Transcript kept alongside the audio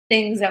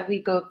things that we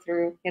go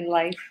through in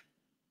life.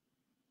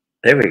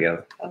 There we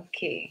go.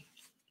 Okay,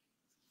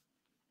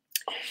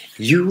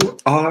 You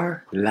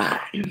are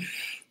live.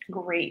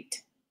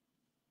 great.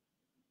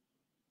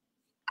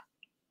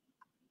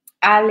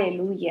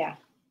 Hallelujah.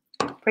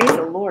 Praise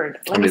the Lord.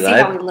 Let Are me we see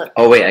live? how we look.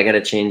 Oh wait, I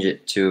gotta change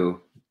it to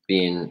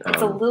being.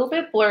 It's a little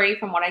bit blurry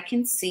from what I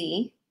can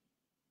see.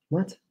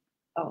 What?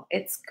 Oh,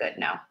 it's good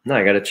now. No,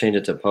 I gotta change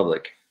it to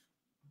public.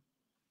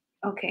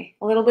 Okay,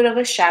 a little bit of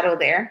a shadow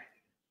there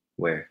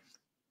Where?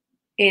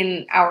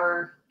 in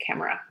our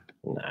camera,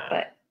 Nah,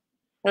 but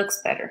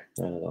looks better.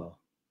 not at all.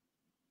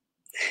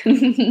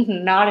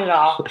 Not at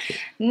all.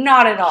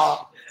 Not at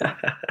all.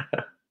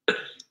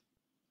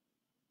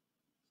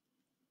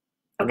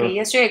 Okay, No.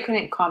 yesterday I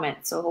couldn't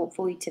comment, so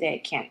hopefully today I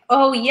can.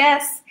 Oh,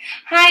 yes.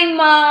 Hi,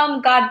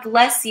 Mom. God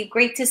bless you.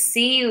 Great to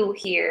see you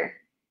here.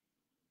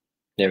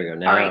 There we go.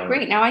 Now, All right,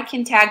 great. Now I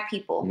can tag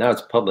people. Now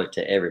it's public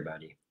to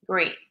everybody.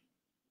 Great.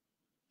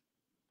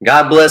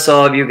 God bless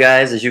all of you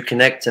guys as you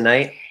connect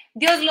tonight.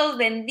 Dios los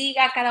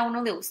bendiga a cada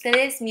uno de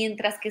ustedes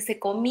mientras que se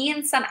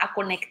comienzan a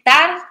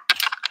conectar.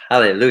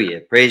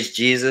 Hallelujah. Praise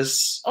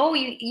Jesus. Oh,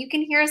 you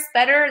can hear us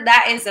better?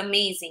 That is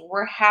amazing.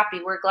 We're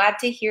happy. We're glad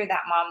to hear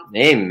that, Mom.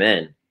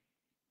 Amen.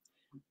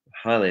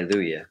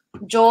 Hallelujah.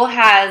 Joel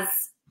has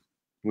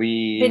been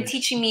We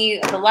teaching me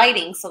the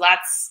lighting, so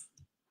that's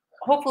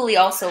hopefully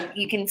also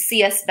you can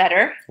see us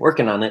better.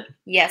 working on it.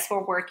 Yes,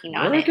 we're working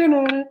on Working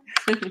on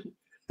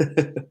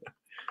it.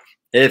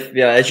 If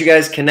as you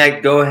guys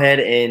connect, go ahead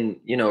and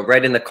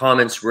write in the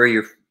comments where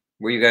you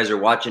guys are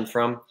watching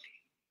from.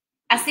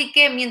 Así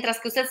que mientras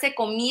que usted se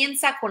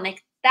comienza a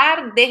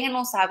conectar,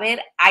 déjenos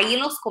saber ahí en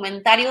los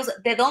comentarios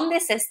de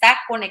dónde se está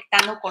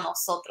conectando con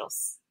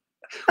nosotros.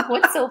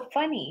 What's so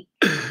funny?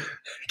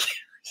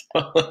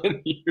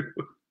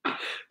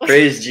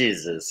 Praise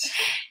Jesus.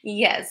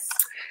 Yes.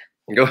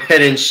 Go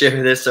ahead and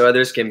share this so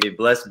others can be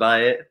blessed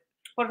by it.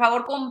 Por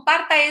favor,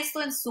 comparta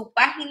esto en su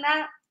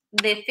página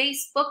de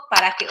Facebook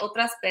para que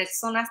otras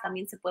personas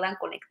también se puedan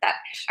conectar.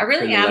 I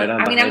really am.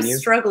 I mean, I'm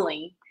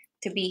struggling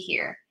to be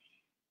here.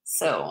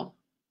 So.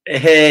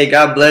 Hey,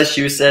 God bless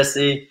you,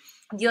 Ceci.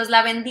 Dios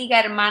la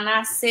bendiga,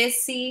 hermana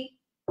Ceci.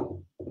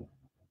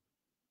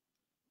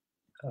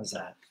 How's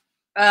that?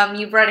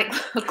 You brought it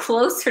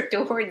closer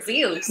towards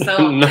you.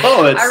 So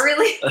no, it's I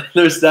really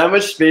there's that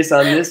much space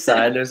on this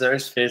side. There's no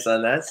space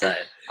on that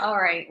side. All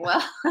right.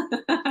 Well,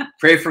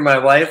 pray for my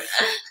wife.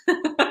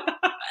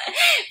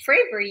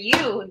 Pray for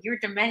you. Your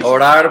dimension.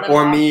 Orar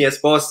por mi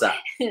esposa.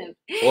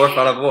 Por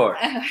favor.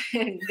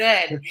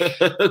 Good.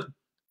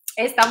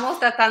 Estamos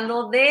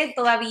tratando de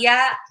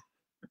todavía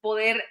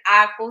poder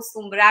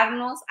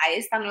acostumbrarnos a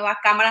esta nueva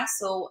cámara.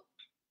 So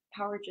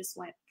power just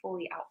went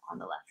fully out on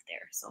the left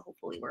there. So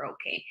hopefully we're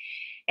okay.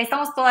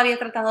 Estamos todavía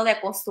tratando de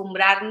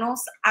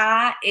acostumbrarnos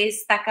a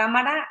esta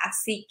cámara.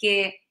 Así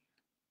que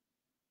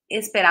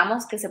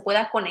esperamos que se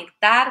pueda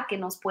conectar, que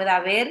nos pueda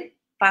ver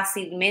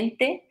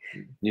fácilmente.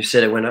 You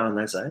said it went out on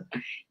that side?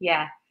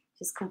 Yeah,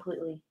 just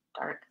completely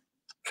dark.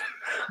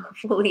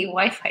 Hopefully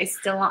Wi-Fi is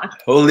still on.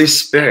 Holy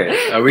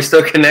Spirit. Are we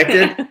still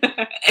connected?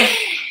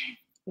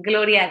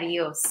 Gloria a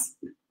Dios.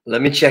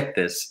 Let me check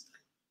this.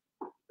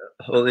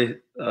 No,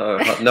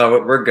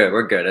 we're good.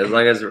 We're good. As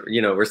long as,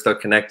 we're still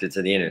connected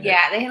to the internet.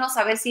 Yeah, déjenos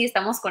saber si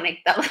estamos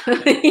conectados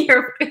to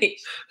your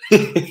page.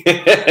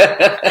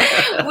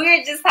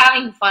 We're just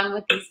having fun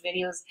with these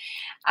videos.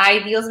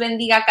 Ay, Dios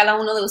bendiga a cada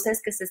uno de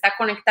ustedes que se está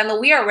conectando.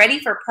 We are ready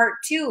for part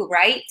 2,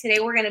 right? Today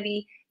we're going to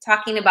be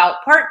talking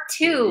about part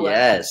 2.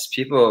 Yes,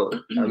 people,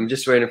 I'm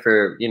just waiting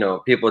for,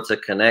 people to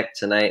connect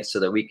tonight so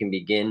that we can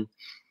begin.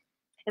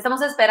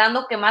 Estamos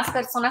esperando que más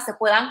personas se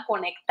puedan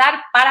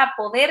conectar para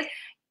poder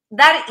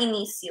dar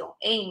inicio.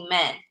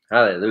 Amen.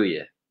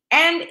 Hallelujah.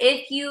 And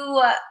if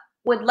you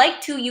would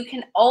like to, you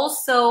can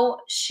also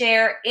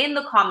share in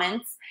the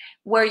comments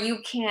where you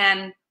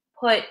can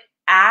put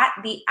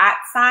the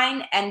 @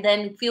 sign, and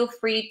then feel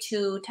free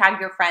to tag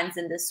your friends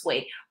in this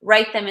way.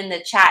 Write them in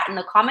the chat, in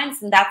the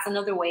comments, and that's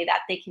another way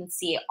that they can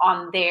see it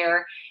on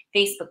their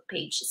Facebook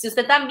page. Si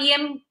usted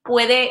también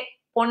puede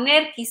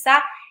poner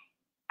quizá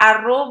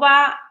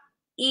 @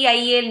 y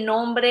ahí el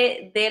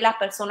nombre de la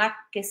persona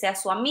que sea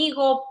su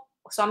amigo,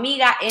 su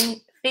amiga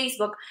en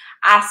Facebook,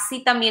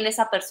 así también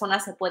esa persona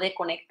se puede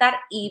conectar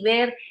y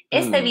ver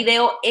este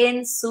video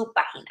en su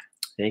página.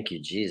 Thank you,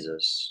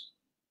 Jesus.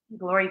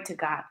 Glory to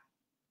God.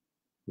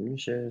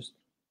 Cheers.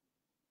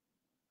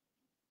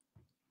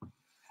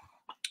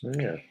 Oh,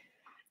 yeah.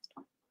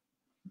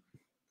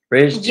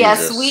 Praise yes,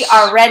 Jesus. We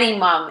are ready,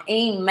 Mom.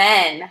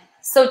 Amen.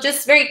 So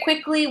just very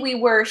quickly, we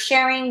were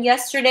sharing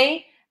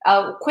yesterday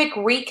a quick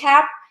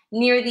recap.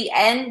 Near the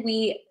end,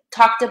 we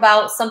talked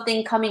about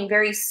something coming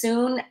very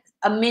soon,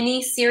 a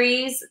mini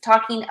series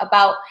talking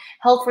about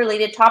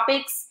health-related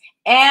topics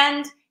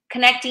and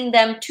connecting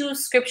them to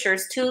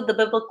scriptures, to the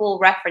biblical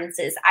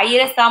references.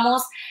 Ayer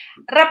estamos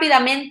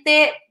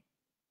rápidamente,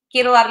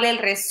 quiero darle el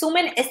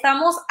resumen.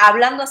 Estamos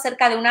hablando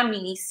acerca de una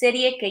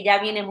miniserie que ya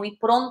viene muy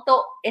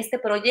pronto, este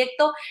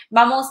proyecto.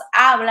 Vamos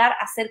a hablar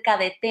acerca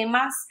de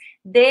temas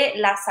de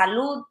la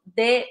salud,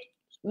 de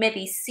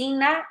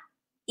medicina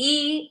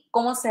y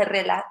cómo se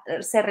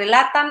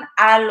relatan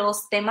a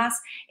los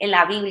temas en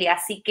la Biblia.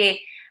 Así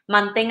que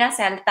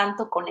manténgase al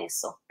tanto con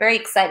eso. Very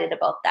excited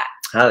about that.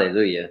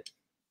 Hallelujah.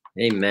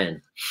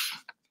 Amen.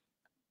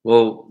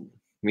 Well,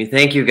 we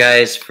thank you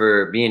guys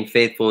for being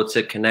faithful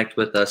to connect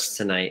with us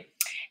tonight.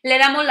 Le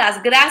damos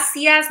las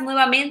gracias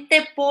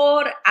nuevamente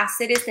por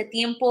hacer este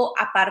tiempo,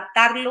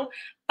 apartarlo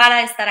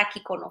para estar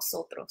aquí con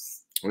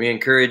nosotros. We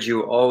encourage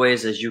you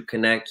always as you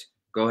connect,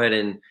 go ahead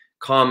and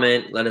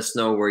comment, let us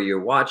know where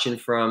you're watching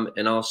from,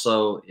 and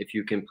also if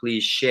you can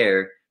please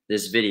share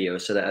this video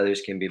so that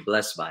others can be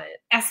blessed by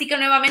it. Así que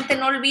nuevamente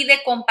no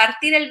olvide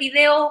compartir el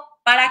video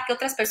para que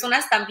otras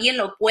personas también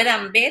lo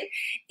puedan ver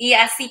y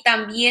así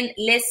también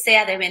les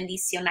sea de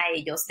bendición a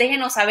ellos.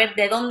 Déjenos saber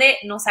de dónde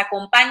nos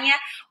acompaña.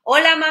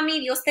 Hola,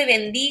 mami, Dios te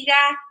bendiga.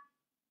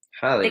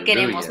 Hallelujah. Te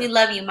queremos. We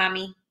love you,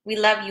 mami. We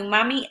love you,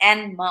 mommy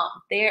and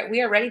mom.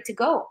 We are ready to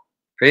go.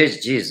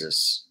 Praise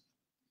Jesus.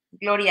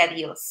 Gloria a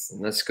Dios.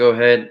 Let's go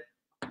ahead.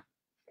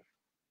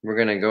 We're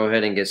going to go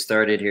ahead and get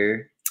started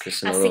here.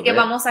 Just in a Así little que bit.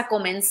 vamos a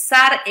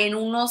comenzar en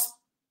unos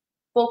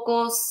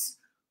pocos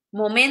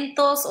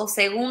momentos o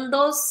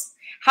segundos.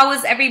 How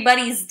is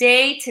everybody's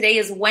day? Today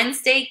is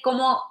Wednesday.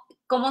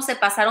 ¿Cómo se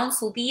pasaron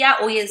su día?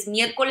 Hoy es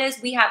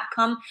miércoles. We have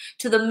come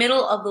to the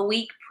middle of the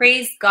week.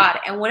 Praise God.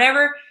 And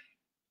whatever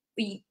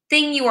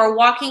thing you are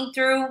walking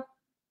through,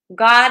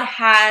 God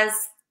has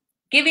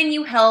given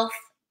you health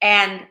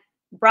and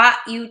brought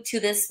you to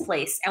this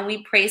place, and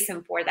we praise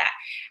him for that.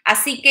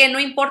 Así que no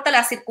importa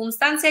la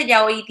circunstancia,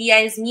 ya hoy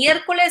día es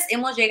miércoles,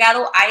 hemos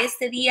llegado a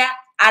este día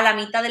a la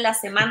mitad de la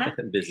semana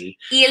Busy.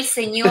 y el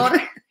Señor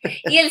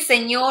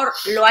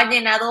lo ha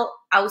llenado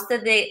a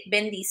usted de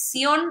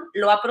bendición,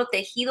 lo ha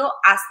protegido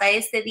hasta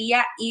este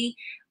día y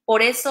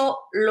por eso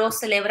lo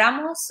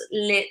celebramos,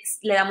 le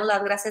damos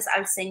las gracias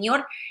al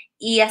Señor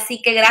y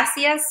así que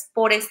gracias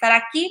por estar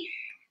aquí.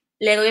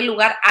 Le doy el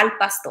lugar al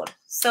pastor.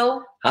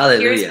 So,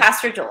 here's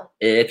Pastor Joel.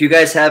 If you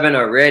guys haven't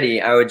already,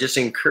 I would just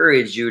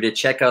encourage you to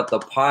check out the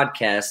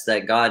podcast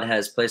that God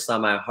has placed on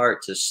my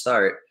heart to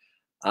start.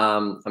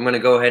 I'm going to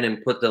go ahead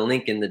and put the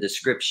link in the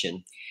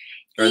description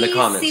or in the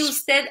comments. Si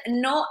usted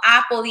no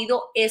ha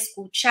podido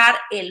escuchar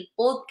el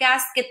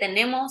podcast que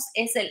tenemos,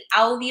 es el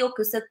audio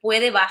que usted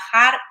puede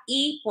bajar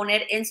y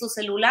poner en su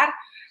celular.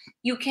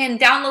 You can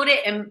download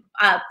it and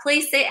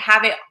place it,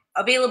 have it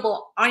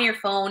available on your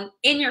phone,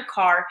 in your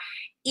car.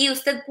 Y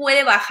usted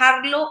puede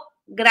bajarlo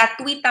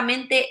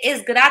gratuitamente,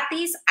 es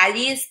gratis,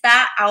 allí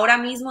está ahora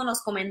mismo en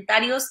los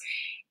comentarios,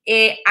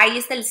 ahí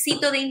está el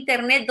sitio de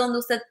internet donde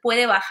usted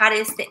puede bajar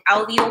este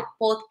audio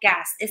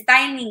podcast.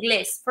 Está en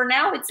inglés. For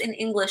now, it's in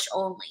English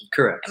only.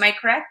 Correct. Am I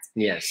correct?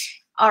 Yes.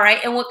 All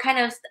right, and what kind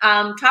of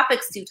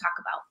topics do you talk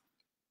about?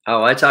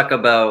 Oh, I talk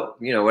about,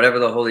 whatever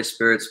the Holy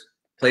Spirit's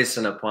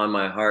placing upon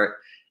my heart.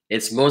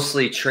 It's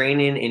mostly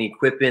training and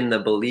equipping the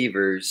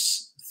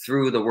believers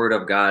through the Word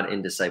of God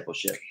in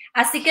discipleship.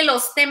 Así que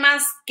los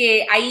temas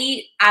que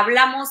ahí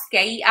hablamos, que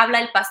ahí habla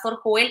el pastor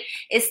Joel,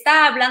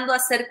 está hablando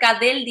acerca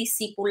del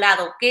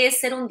discipulado, qué es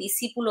ser un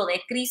discípulo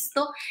de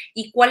Cristo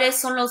y cuáles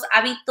son los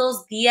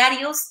hábitos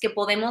diarios que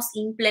podemos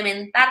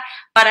implementar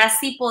para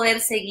así poder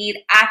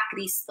seguir a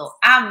Cristo.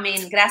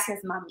 Amén.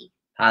 Gracias, mami.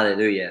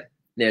 Hallelujah.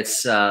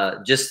 It's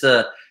just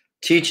the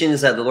teachings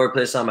that the Lord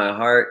placed on my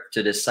heart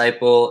to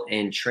disciple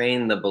and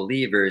train the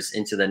believers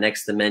into the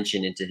next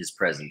dimension, into his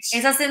presence.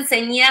 Esas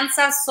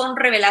enseñanzas son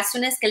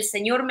revelaciones que el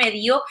Señor me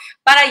dio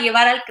para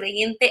llevar al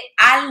creyente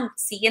al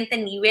siguiente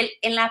nivel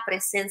en la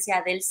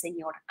presencia del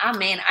Señor.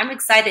 Amén. I'm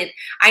excited.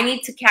 I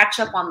need to catch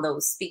up on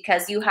those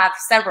because you have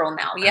several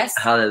now. Yes?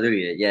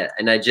 Hallelujah. Yeah.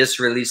 And I just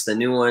released a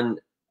new one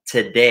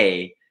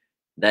today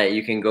that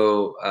you can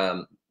go,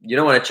 you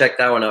don't want to check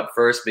that one out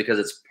first because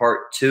it's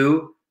part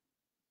 2.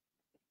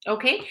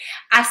 Ok,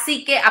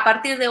 así que a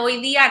partir de hoy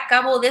día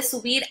acabo de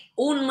subir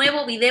un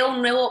nuevo video,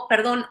 un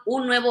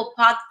nuevo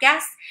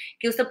podcast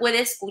que usted puede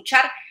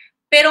escuchar,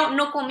 pero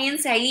no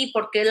comience ahí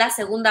porque es la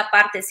segunda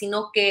parte,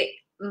 sino que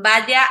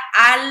vaya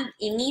al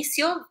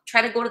inicio,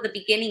 try to go to the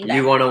beginning.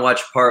 You want to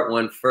watch part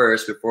 1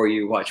 first before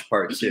you watch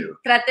part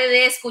 2. Trate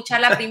de escuchar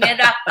la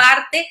primera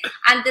parte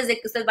antes de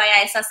que usted vaya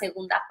a esa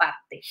segunda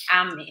parte.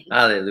 Amén.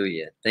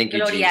 Hallelujah. Thank you,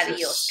 Gloria Jesus. a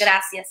Dios.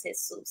 Gracias,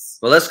 Jesús.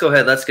 Well, let's go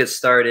ahead. Let's get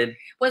started.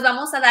 Pues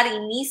vamos a dar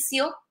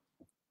inicio.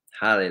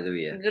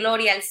 Hallelujah.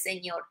 Gloria al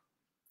Señor.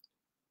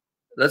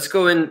 Let's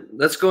go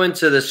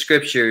into the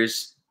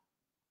scriptures.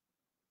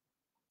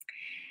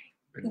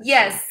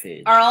 Yes.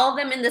 Are all of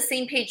them in the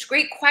same page?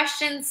 Great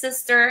question,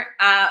 sister.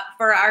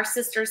 For our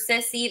sister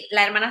Ceci,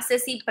 la hermana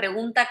Ceci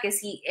pregunta que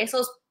si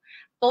esos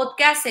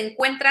podcasts se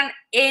encuentran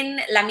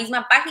en la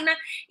misma página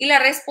y la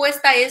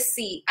respuesta es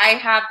sí. I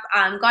have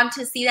gone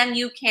to see them.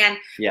 You can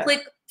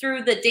click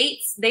through the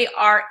dates. They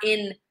are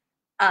in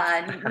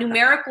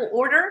numerical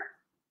order.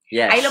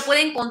 Yes. Ahí lo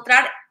puede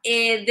encontrar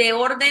de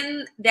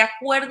orden de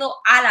acuerdo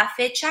a la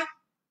fecha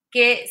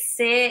que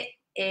se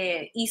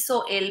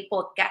hizo el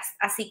podcast.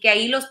 Así que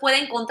ahí los puede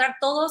encontrar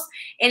todos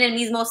en el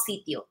mismo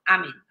sitio.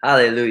 Amén.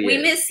 Hallelujah. We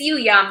miss you,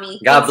 Yami.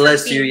 God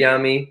bless you,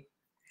 Yami.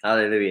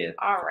 Hallelujah.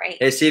 All right.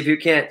 Hey, see if you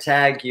can't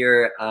tag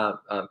your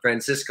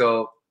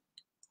Francisco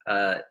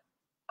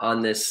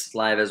on this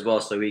live as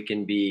well, so we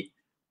can be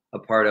a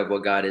part of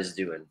what God is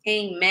doing.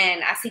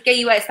 Amen. Así que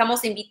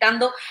estamos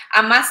invitando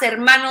a más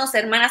hermanos,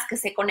 hermanas que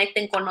se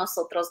conecten con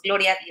nosotros.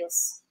 Gloria a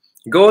Dios.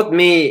 Go with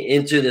me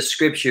into the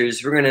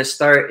scriptures. We're going to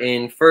start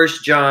in 1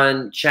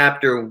 John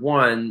chapter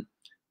 1,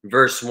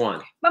 verse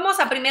 1. Vamos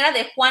a primera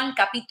de Juan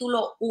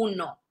capítulo 1,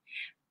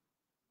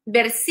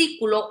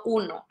 versículo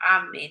 1.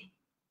 Amén.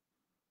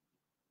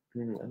 I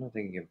don't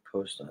think you can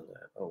post on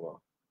that. Oh,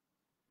 well.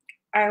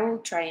 I will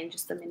try in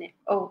just a minute.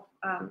 Oh,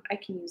 I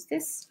can use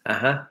this.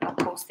 Uh-huh. I'll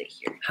post it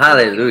here.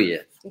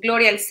 Hallelujah.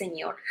 Gloria al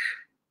Señor.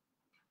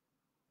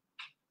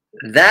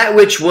 That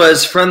which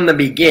was from the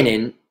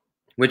beginning,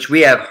 which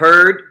we have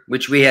heard,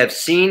 which we have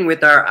seen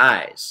with our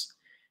eyes,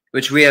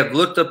 which we have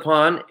looked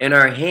upon, and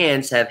our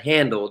hands have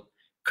handled,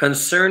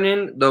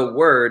 concerning the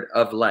word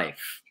of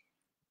life.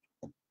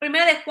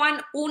 Primera de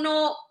Juan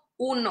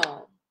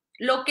 1:1.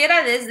 Lo que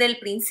era desde el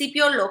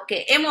principio, lo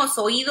que hemos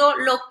oído,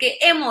 lo que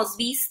hemos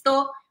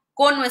visto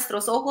con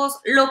nuestros ojos,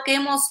 lo que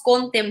hemos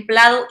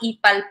contemplado y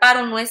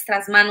palparon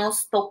nuestras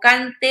manos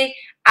tocante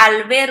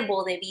al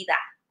verbo de vida.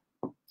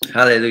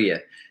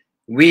 Hallelujah.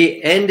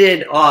 We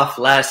ended off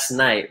last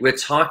night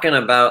with talking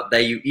about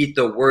that you eat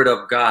the word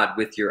of God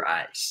with your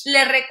eyes.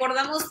 Le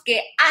recordamos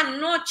que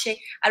anoche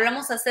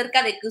hablamos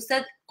acerca de que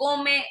usted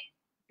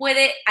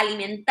puede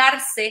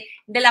alimentarse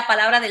de la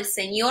palabra del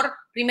Señor,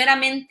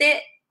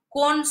 primeramente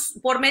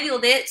por medio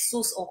de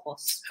sus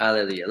ojos.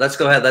 Hallelujah. Let's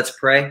go ahead. Let's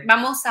pray.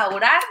 Vamos a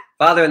orar.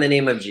 Father, in the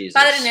name of Jesus.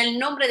 Padre, en el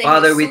nombre de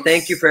Father, Jesús. we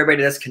thank you for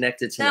everybody that's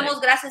connected Te tonight.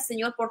 damos gracias,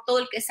 Señor, por todo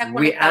el que se ha We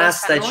conectado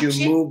ask esta that you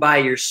noche. move by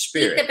your Y te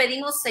spirit,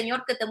 pedimos,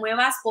 Señor, que te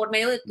muevas por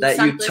medio de tu that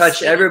you Santo touch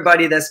Espíritu.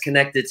 everybody that's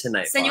connected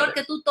tonight, Señor, Father.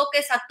 que tú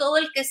toques a todo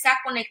el que se ha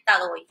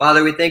conectado hoy.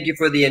 Father, we thank you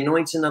for the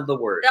anointing of the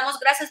word, Te damos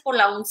gracias por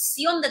la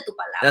unción de tu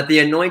palabra. that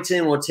the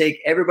anointing will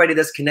take everybody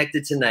that's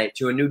connected tonight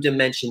to a new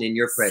dimension in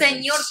your Señor,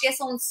 presence. que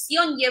esa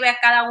unción lleve a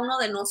cada uno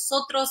de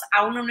nosotros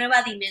a una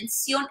nueva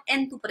dimensión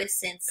en tu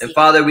presencia. And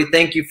Father, we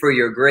thank you for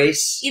your grace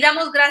Y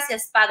damos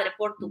gracias, Padre,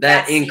 por tu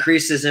that gracia.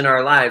 increases in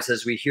our lives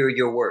as we hear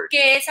your word.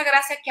 Que esa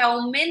gracia que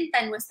aumenta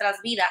en nuestras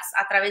vidas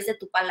a través de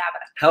tu palabra.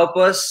 Help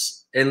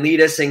us and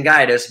lead us and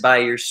guide us by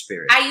your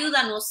spirit.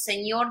 Ayúdanos,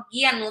 Señor,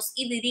 guíanos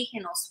y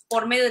dirígenos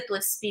por medio de tu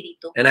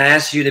Espíritu. And I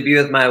ask you to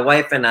be with my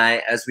wife and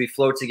I as we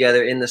flow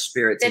together in the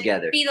spirit Te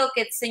together. pido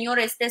que, Señor,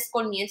 estés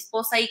con mi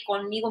esposa y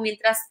conmigo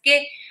mientras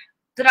que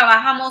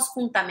trabajamos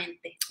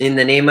juntamente. In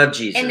the name of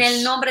Jesus. En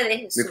el nombre de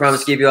We Jesús.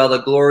 promise to give you all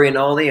the glory and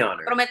all the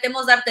honor.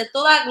 Prometemos darte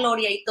toda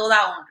gloria y toda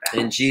honra.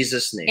 In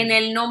Jesus' En name.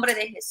 el nombre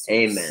de Jesús.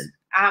 Amen.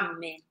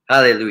 Amén.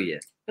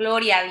 Hallelujah.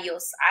 Gloria a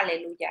Dios.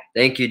 Aleluya.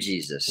 Thank you,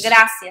 Jesus.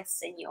 Gracias,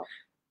 Señor.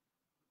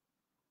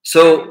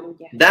 So,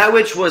 Aleluya. that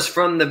which was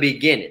from the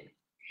beginning.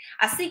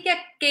 Así que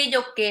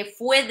aquello que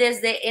fue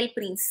desde el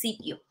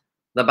principio.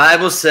 The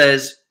Bible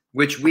says,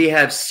 which we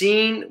have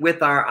seen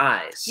with our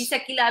eyes. Dice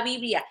aquí la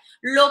Biblia,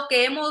 lo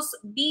que hemos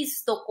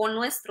visto con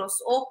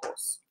nuestros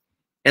ojos,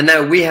 And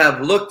that we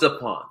have looked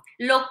upon.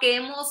 lo que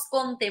hemos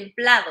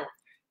contemplado.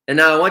 And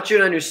now I want you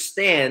to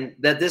understand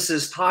that this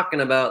is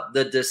talking about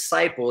the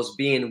disciples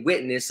being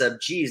witness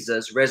of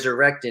Jesus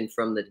resurrecting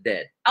from the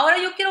dead.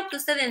 Ahora yo quiero que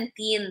usted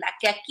entienda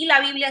que aquí la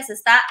Biblia se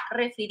está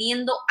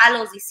refiriendo a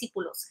los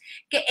discípulos,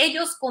 que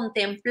ellos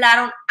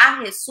contemplaron a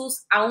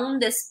Jesús aún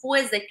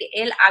después de que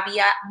él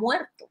había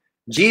muerto.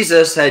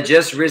 Jesus had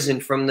just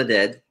risen from the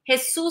dead,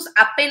 Jesús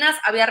apenas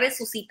había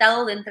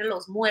resucitado de entre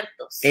los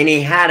muertos and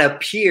he had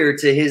appeared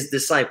to his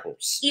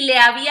disciples. y le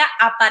había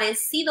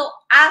aparecido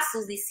a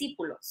sus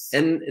discípulos.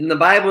 And the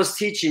Bible is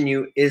teaching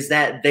you is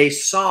that they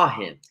saw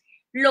him.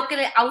 Lo que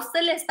a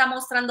usted le está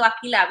mostrando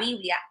aquí la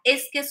Biblia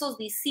es que esos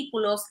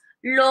discípulos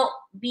lo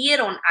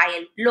vieron a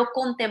él, lo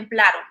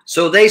contemplaron.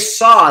 So they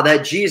saw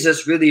that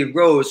Jesus really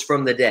rose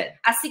from the dead.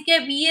 Así que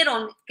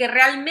vieron que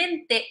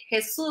realmente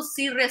Jesús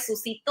sí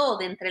resucitó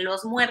de entre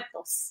los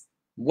muertos.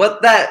 When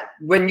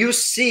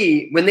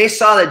they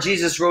saw that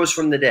Jesus rose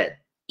from the dead,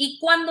 Y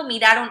cuando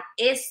miraron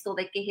esto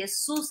de que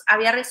Jesús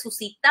había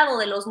resucitado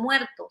de los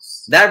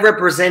muertos, that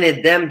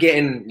represented them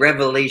getting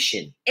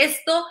revelation.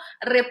 esto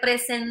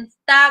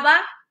representaba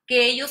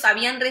que ellos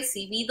habían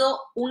recibido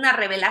una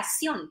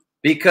revelación.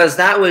 Because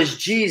that was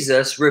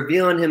Jesus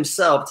revealing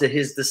himself to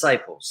his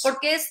disciples.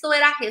 Porque esto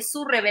era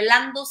Jesús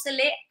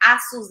revelándosele a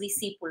sus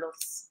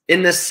discípulos.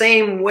 In the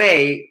same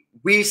way,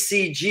 we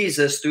see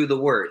Jesus through the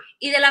word.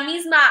 Y de la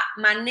misma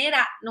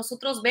manera,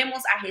 nosotros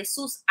vemos a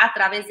Jesús a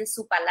través de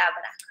su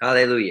palabra.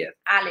 Hallelujah.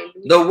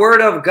 Aleluya. The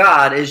word of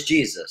God is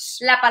Jesus.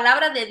 La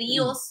palabra de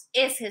Dios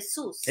es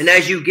Jesús. And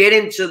as you get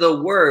into the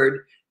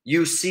word,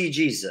 you see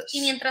Jesus.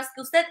 Y mientras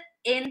que usted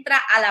entra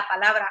a la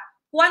palabra,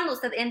 cuando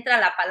usted entra a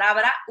la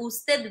palabra,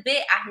 usted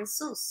ve a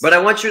Jesús. But I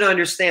want you to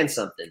understand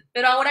something.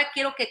 Pero ahora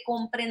quiero que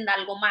comprenda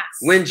algo más.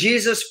 When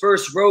Jesus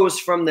first rose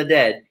from the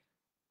dead,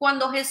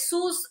 Cuando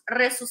Jesús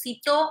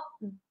resucitó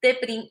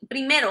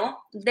primero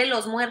de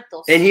los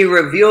muertos, and he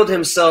revealed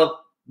himself,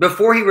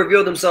 before he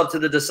revealed himself to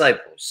the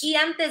disciples, y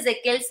antes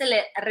de que él se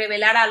le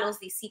revelara a los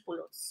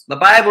discípulos, the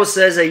Bible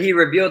says that he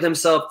revealed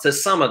himself to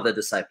some of the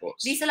disciples.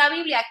 dice la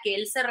Biblia que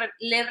él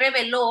le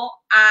reveló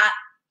a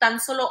tan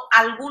solo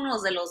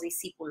algunos de los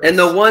discípulos. And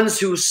the ones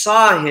who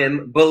saw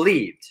him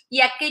believed.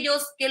 Y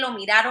aquellos que lo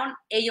miraron,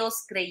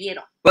 ellos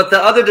creyeron. But the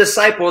other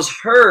disciples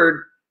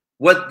heard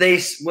what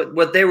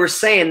they were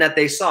saying that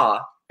they saw.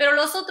 Pero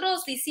los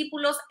otros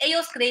discípulos,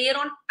 ellos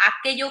creyeron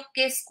aquello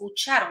que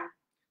escucharon.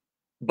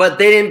 But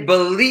they didn't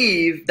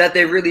believe that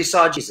they really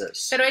saw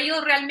Jesus. Pero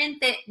ellos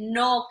realmente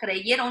no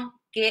creyeron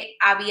que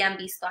habían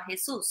visto a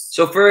Jesús.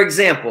 So for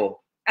example,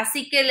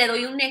 Así que le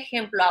doy un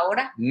ejemplo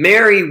ahora.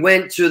 Mary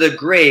went to the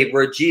grave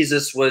where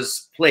Jesus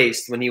was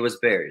placed when he was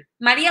buried.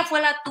 María fue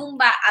a la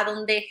tumba a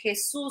donde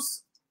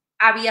Jesús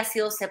había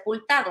sido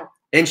sepultado.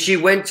 And she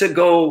went to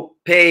go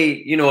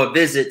pay, a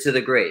visit to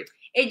the grave.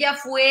 Ella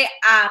fue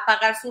a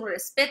pagar sus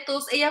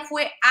respetos. Ella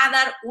fue a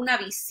dar una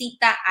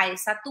visita a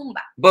esa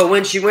tumba. But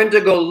when she went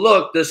to go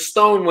look, the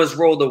stone was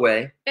rolled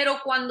away. Pero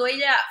cuando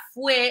ella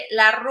fue,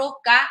 la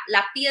roca,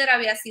 la piedra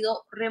había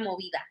sido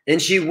removida. And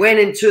she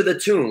went into the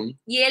tomb.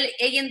 Y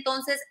ella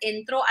entonces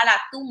entró a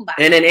la tumba.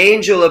 And an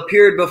angel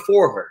appeared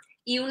before her.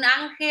 Y un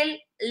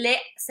ángel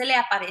se le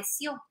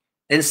apareció.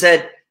 And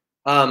said,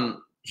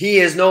 he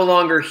is no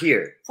longer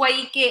here. Fue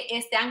ahí que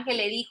este ángel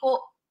le dijo,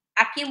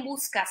 ¿a quién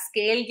buscas?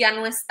 Que él ya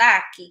no está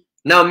aquí.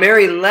 Now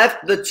Mary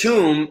left the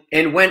tomb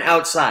and went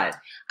outside.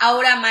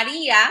 Ahora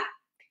María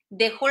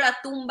dejó la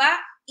tumba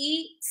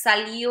y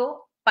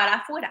salió para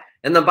afuera.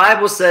 And the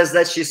Bible says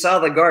that she saw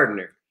the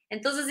gardener.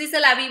 Entonces dice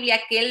la Biblia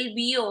que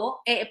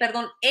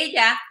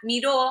ella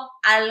miró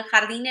al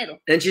jardinero.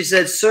 And she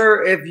said,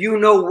 sir, if you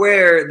know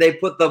where they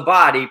put the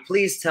body,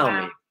 please tell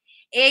me.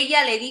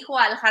 Ella le dijo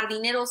al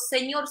jardinero,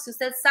 Señor, si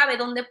usted sabe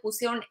dónde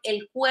pusieron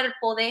el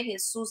cuerpo de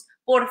Jesús,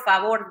 por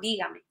favor,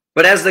 dígame.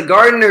 But as the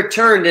gardener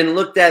turned and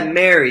looked at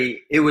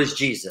Mary, it was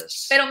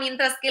Jesus. Pero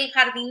mientras que el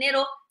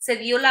jardinero se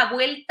dio la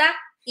vuelta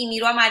y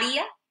miró a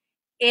María,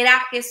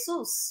 era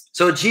Jesús.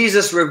 So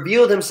Jesus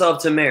revealed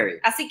himself to Mary.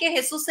 Así que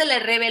Jesús se le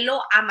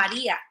reveló a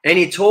María. And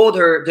he told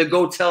her to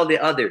go tell the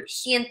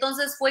others. Y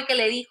entonces fue que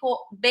le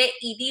dijo, ve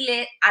y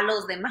dile a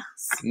los demás.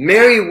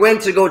 Mary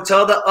went to go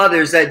tell the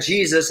others that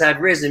Jesus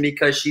had risen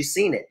because she's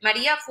seen it.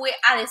 María fue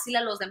a decirle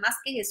a los demás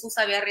que Jesús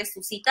había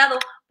resucitado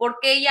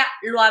porque ella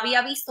lo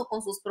había visto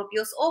con sus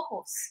propios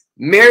ojos.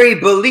 Mary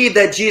believed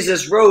that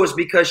Jesus rose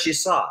because she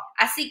saw.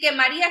 Así que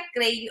María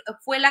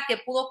fue la que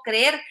pudo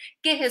creer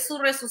que Jesús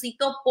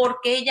resucitó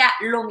porque ella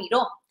lo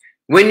miró.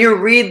 When you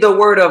read the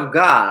word of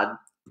God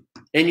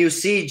and you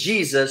see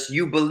Jesus,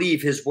 you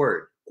believe his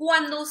word.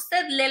 Cuando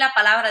usted lee la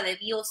palabra de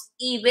Dios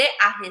y ve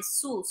a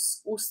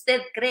Jesús,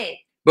 usted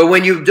cree. But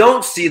when you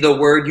don't see the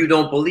word, you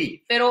don't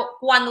believe. Pero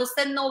cuando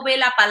usted no ve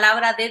la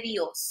palabra de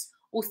Dios,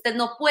 usted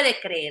no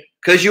puede creer.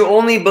 Because you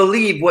only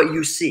believe what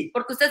you see.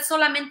 Porque usted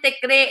solamente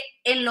cree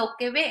en lo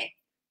que ve.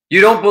 You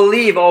don't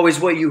believe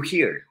always what you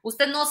hear.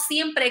 Usted no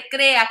siempre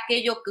cree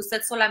aquello que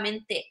usted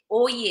solamente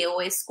oye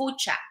o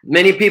escucha.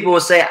 Many people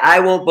will say, I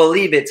won't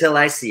believe it till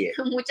I see it.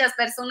 Muchas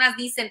personas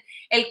dicen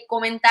el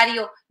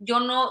comentario, yo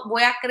no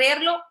voy a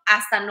creerlo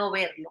hasta no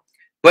verlo.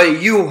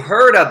 But you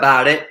heard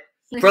about it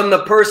from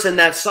the person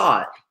that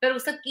saw it. Pero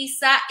usted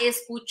quizá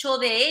escuchó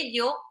de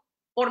ello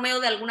por medio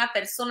de alguna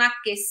persona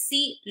que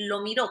sí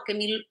lo miró,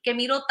 que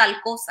miró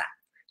tal cosa.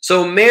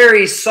 So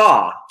Mary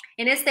saw.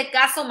 En este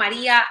caso,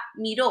 María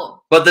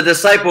miró. But the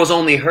disciples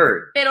only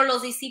heard. Pero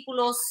los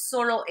discípulos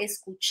solo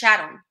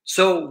escucharon.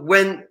 So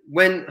when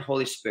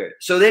Holy Spirit.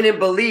 So they didn't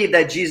believe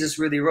that Jesus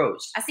really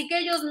rose. Así que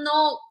ellos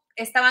no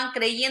estaban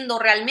creyendo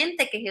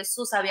realmente que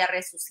Jesús había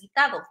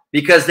resucitado.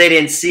 Because they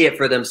didn't see it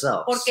for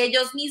themselves. Porque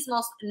ellos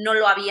mismos no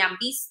lo habían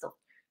visto.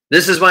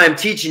 This is why I'm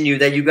teaching you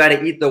that you got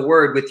to eat the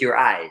word with your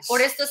eyes.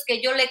 Por esto es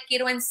que yo le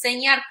quiero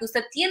enseñar que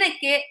usted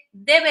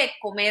debe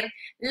comer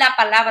la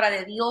palabra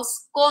de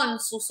Dios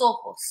con sus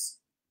ojos.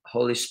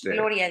 Holy Spirit.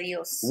 Gloria a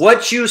Dios.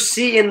 What you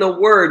see in the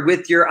word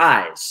with your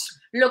eyes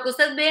Lo que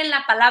usted ve en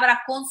la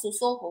palabra con sus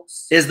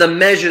ojos is the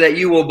measure that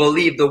you will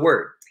believe the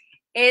word.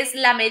 es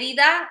la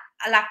medida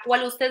a la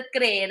cual usted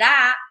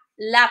creerá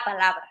la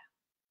palabra.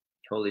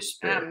 Holy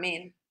Spirit.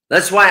 Amén.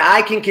 That's why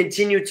I can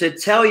continue to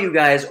tell you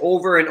guys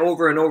over and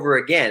over and over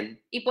again.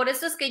 Y por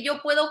eso es que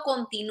yo puedo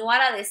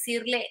continuar a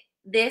decirle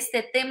de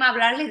este tema,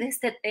 hablarle de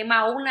este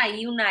tema una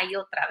y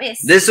otra vez.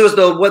 This was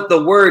what the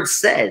word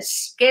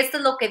says. Que esto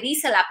es lo que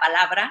dice la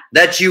palabra.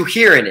 That you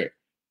hearing it.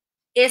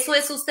 Eso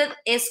es usted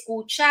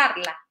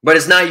escucharla. But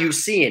it's not you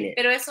seeing it.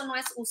 Pero eso no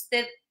es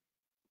usted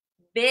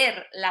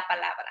ver la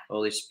palabra.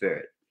 Holy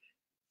Spirit.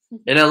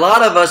 And a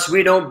lot of us,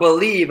 we don't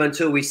believe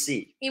until we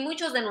see. Y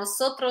muchos de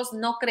nosotros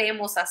no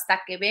creemos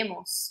hasta que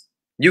vemos.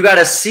 You got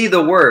to see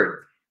the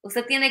word.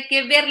 Usted tiene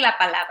que ver la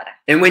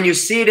palabra. And when you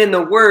see it in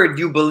the word,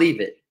 you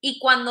believe it. Y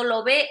cuando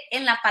lo ve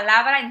en la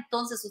palabra,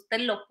 entonces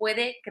usted lo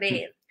puede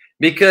creer.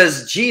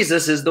 Because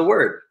Jesus is the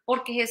word.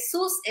 Porque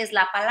Jesús es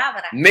la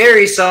palabra.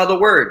 Mary saw the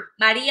word.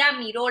 María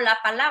miró la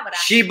palabra.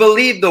 She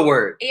believed the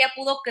word. Ella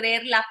pudo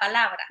creer la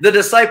palabra. The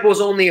disciples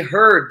only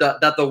heard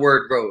that the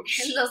word rose.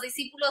 Los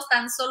discípulos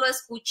tan solo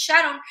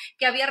escucharon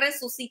que había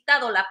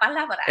resucitado la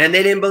palabra. And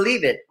they didn't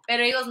believe it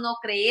Pero ellos no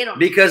creyeron.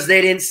 because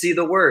they didn't see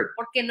the word.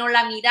 Porque no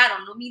la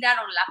miraron, no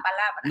miraron la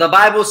palabra. The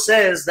Bible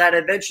says that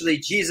eventually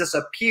Jesus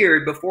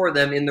appeared before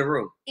them in the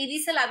room. Y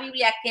dice la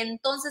Biblia que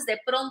entonces de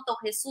pronto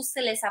Jesús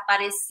se les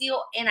apareció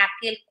en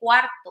aquel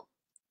cuarto.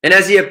 And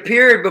as he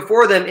appeared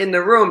before them in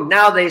the room,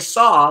 now they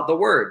saw the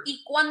word.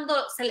 Y cuando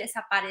se les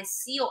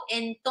apareció,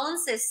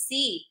 entonces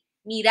sí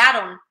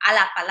miraron a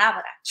la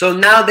palabra. So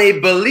now they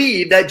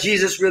believe that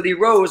Jesus really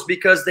rose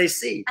because they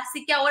see.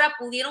 Así que ahora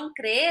pudieron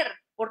creer,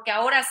 porque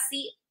ahora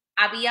sí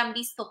habían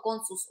visto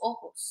con sus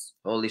ojos.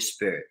 Holy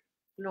Spirit.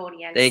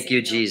 Gloria al Thank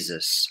you, Señor.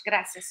 Jesus.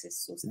 Gracias,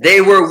 Jesús.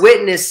 They were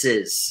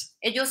witnesses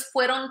Ellos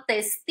fueron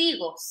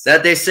testigos.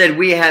 that they said,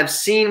 we have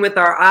seen with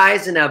our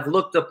eyes and have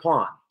looked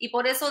upon. Y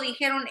por eso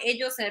dijeron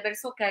ellos en el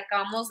verso que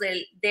acabamos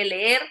de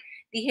leer,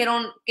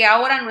 dijeron que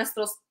ahora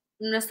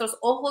nuestros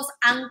ojos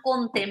han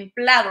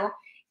contemplado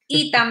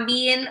y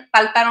también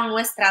palparon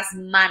nuestras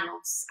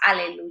manos.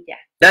 Aleluya.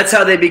 That's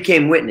how they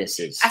became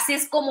witnesses. Así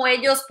es como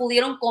ellos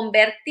pudieron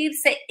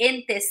convertirse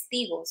en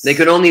testigos. They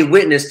could only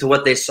witness to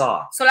what they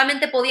saw.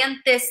 Solamente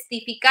podían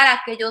testificar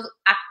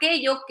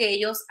aquello que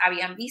ellos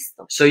habían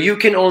visto. So you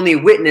can only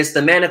witness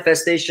the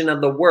manifestation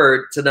of the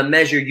word to the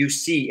measure you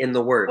see in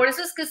the word. Por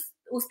eso es que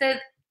usted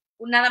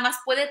nada más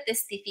puede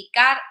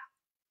testificar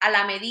a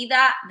la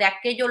medida de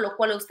aquello lo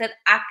cual usted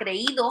ha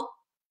creído,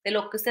 de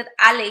lo que usted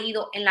ha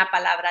leído en la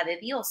palabra de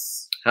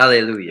Dios.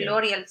 Hallelujah.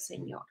 Gloria al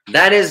Señor.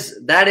 That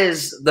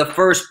is the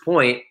first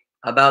point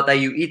about that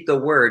you eat the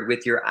word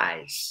with your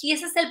eyes. Y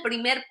ese es el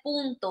primer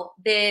punto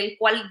del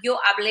cual yo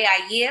hablé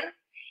ayer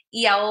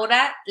y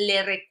ahora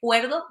le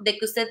recuerdo de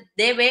que usted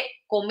debe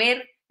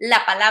comer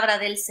la palabra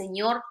del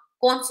Señor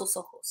con sus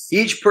ojos.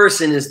 Each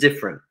person is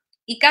different,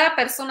 Y cada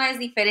persona es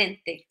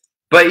diferente,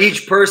 but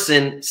each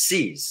person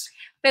sees.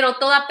 pero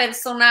toda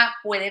persona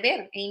puede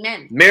ver.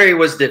 Amén. Mary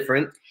was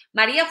different,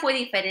 María fue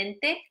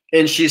diferente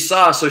and she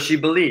saw, so she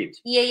believed.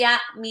 y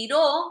ella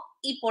miró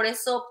y por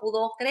eso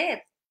pudo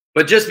creer.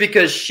 But just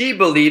because she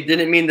believed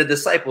didn't mean the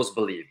disciples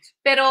believed.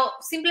 Pero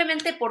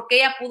simplemente porque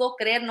ella pudo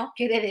creer no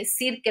quiere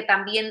decir que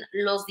también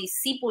los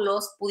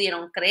discípulos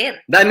pudieron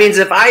creer. That means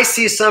if I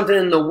see something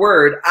in the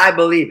word, I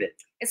believe it.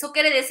 Eso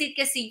quiere decir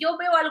que si yo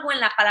veo algo en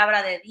la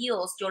palabra de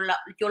Dios, yo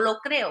lo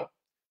creo.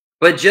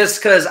 But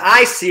just because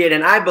I see it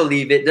and I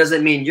believe it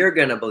doesn't mean you're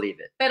going to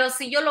believe it. Pero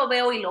si yo lo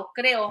veo y lo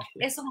creo,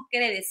 eso no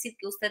quiere decir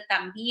que usted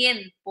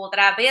también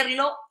podrá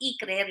verlo y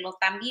creerlo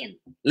también.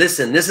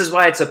 Listen, this is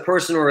why it's a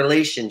personal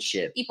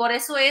relationship. Y por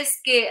eso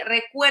es que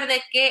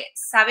recuerde que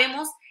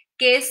sabemos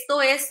que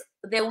esto es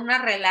de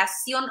una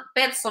relación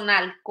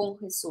personal con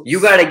Jesús. You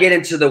got to get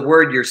into the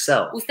word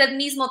yourself. Usted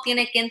mismo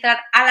tiene que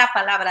entrar a la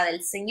palabra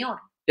del Señor.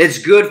 It's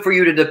good for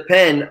you to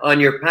depend on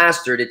your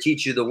pastor to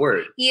teach you the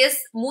word. Y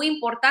es muy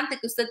importante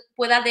que usted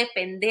pueda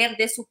depender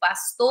de su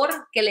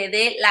pastor que le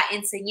dé la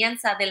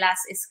enseñanza de las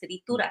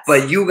escrituras.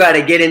 But you got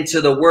to get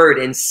into the word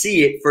and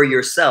see it for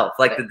yourself,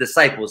 like the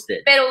disciples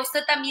did. Pero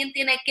usted también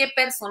tiene que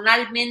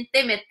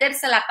personalmente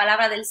meterse a la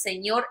palabra del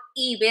Señor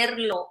y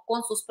verlo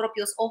con sus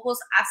propios ojos,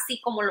 así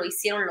como lo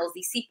hicieron los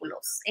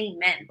discípulos.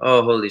 Amén.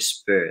 Oh, Holy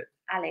Spirit.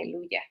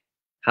 Aleluya.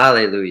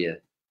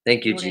 Hallelujah.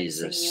 Thank you, Gloria al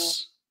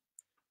Jesus.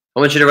 I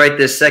want you to write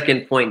this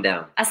second point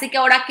down. Así que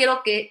ahora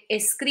quiero que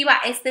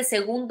escriba este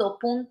segundo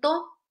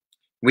punto.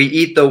 We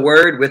eat the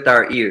word with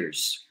our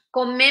ears.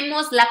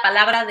 Comemos la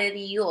palabra de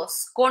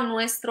Dios con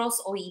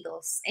nuestros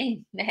oídos.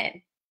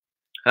 Amén.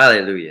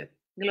 Hallelujah.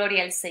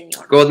 Gloria al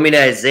Señor. Go with me to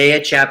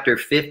Isaiah chapter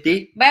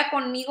 50, Vaya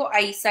conmigo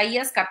a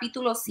Isaías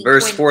capítulo 50,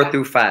 verse 4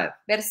 through 5.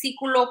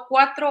 versículo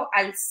 4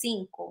 al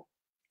 5.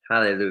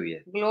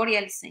 Hallelujah. Gloria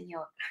al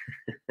Señor.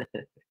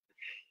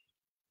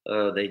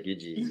 Oh, thank you,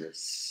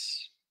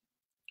 Jesus.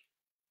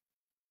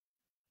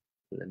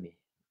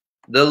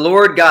 The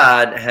Lord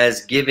God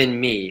has given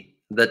me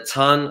the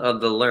tongue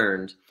of the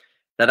learned,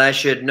 that I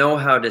should know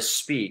how to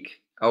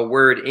speak a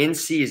word in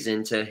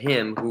season to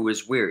him who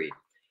is weary.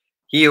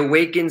 He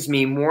awakens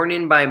me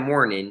morning by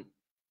morning.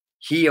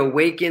 He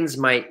awakens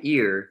my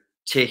ear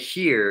to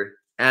hear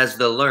as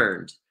the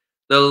learned.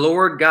 The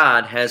Lord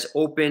God has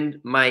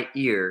opened my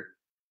ear,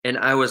 and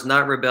I was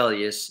not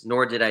rebellious,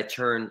 nor did I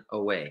turn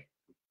away.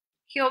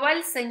 Jehová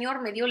el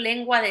Señor me dio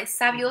lengua de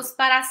sabios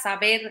para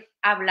saber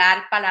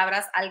hablar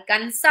palabras al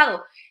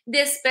cansado.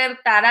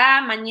 Despertará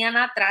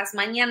mañana tras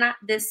mañana,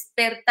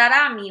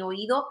 despertará mi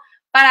oído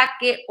para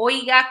que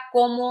oiga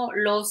como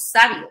los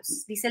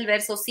sabios. Dice el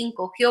verso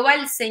 5, Jehová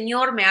el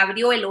Señor me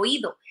abrió el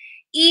oído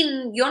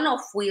y yo no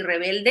fui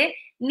rebelde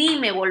ni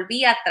me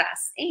volví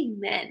atrás.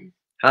 Amén.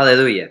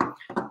 Hallelujah.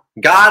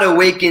 God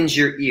awakens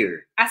your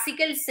ear. Así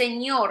que el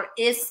Señor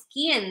es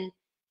quien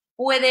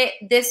puede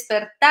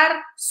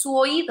despertar su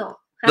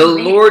oído. The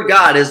Amén. Lord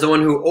God is the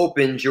one who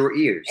opens your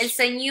ears. El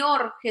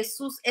Señor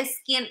Jesús es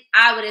quien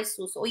abre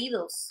sus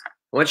oídos.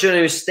 I want you to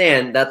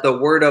understand that the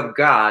word of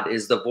God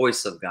is the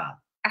voice of God.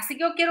 Así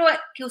que yo quiero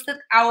que usted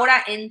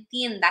ahora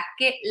entienda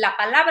que la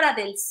palabra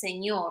del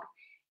Señor,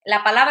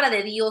 la palabra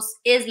de Dios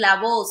es la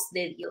voz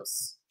de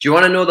Dios. Do you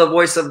want to know the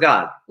voice of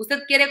God?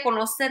 Usted quiere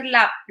conocer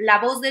la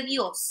voz de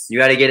Dios. You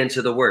got to get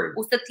into the Word.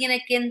 Usted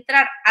tiene que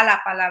entrar a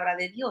la palabra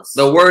de Dios.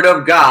 The Word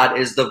of God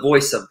is the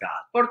voice of God.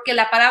 Porque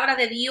la palabra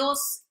de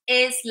Dios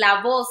es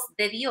la voz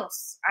de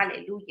Dios.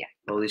 Aleluya.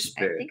 Holy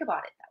Spirit. Think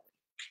about it that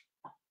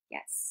way.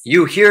 Yes.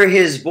 You hear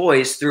His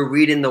voice through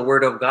reading the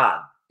Word of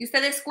God. Y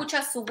usted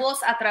escucha su voz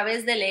a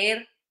través de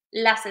leer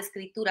las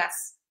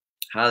escrituras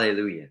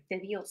Hallelujah. de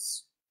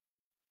Dios.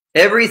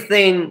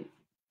 Everything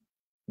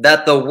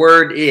that the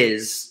Word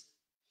is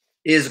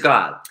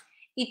God.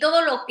 Y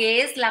todo lo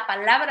que es la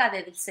palabra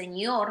del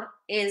Señor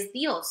es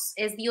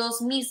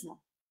Dios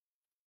mismo.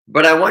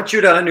 But I want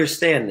you to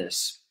understand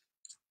this.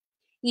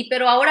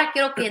 Pero ahora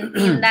quiero que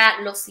entienda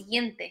lo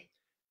siguiente.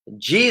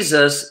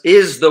 Jesus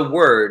is the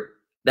Word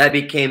that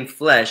became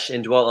flesh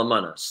and dwelt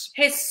among us.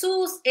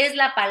 Jesús es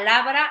la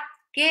palabra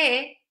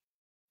que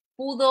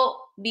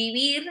pudo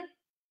vivir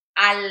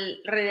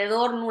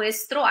alrededor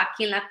nuestro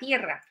aquí en la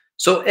tierra.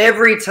 So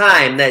every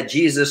time that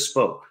Jesus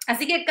spoke,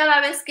 Así que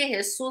cada vez que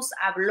Jesús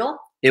habló,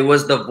 it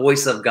was the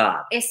voice of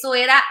God. eso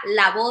era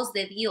la voz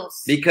de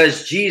Dios.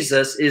 Because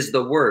Jesus is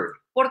the Word.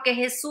 Porque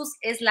Jesús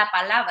es la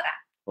palabra.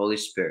 Holy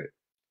Spirit.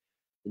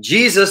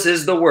 Jesus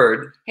is the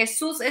Word.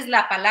 Jesús es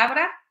la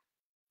palabra.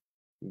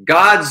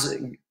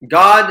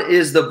 God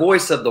is the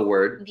voice of the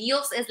Word.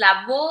 Dios es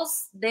la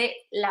voz de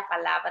la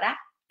palabra.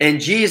 And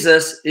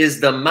Jesus is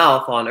the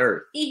mouth on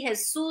earth. Y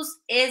Jesús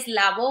es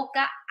la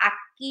boca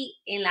aquí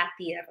en la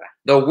tierra.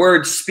 The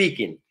Word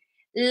speaking.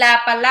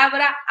 La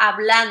palabra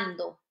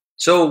hablando.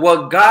 So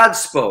what God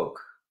spoke,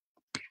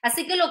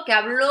 Así que lo que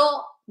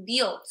habló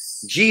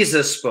Dios,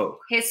 Jesus spoke.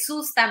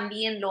 Jesús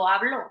también lo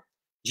habló.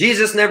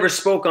 Jesus never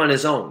spoke on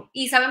his own.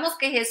 Y sabemos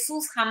que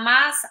Jesús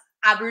jamás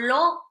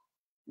habló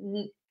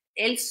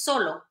él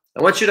solo.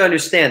 I want you to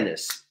understand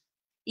this.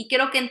 Y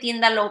quiero que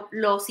entienda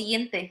lo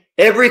siguiente.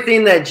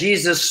 Everything that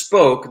Jesus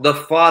spoke, the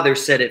Father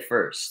said it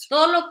first.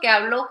 Todo lo que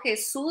habló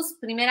Jesús,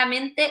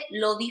 primeramente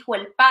lo dijo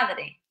el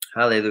Padre.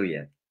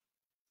 Hallelujah.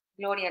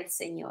 Gloria al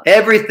Señor.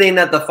 Everything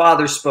that the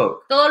Father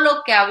spoke, Todo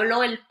lo que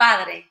habló el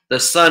Padre, the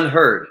Son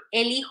heard.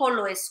 el Hijo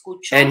lo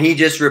escuchó. And he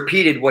just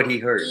repeated what he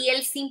heard. Y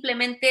él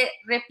simplemente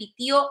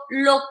repitió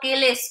lo que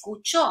él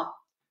escuchó.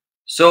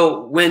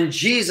 So when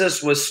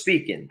Jesus was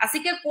speaking,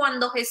 Así que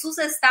cuando Jesús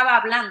estaba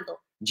hablando,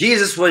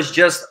 Jesus was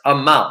just a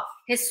mouth,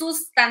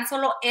 Jesús tan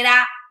solo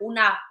era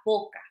una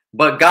boca.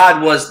 but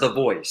God was the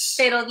voice.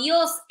 Pero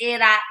Dios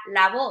era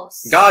la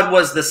voz. God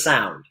was the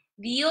sound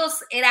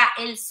Dios era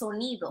el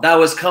sonido that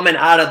was coming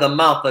out of the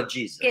mouth of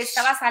que Jesus.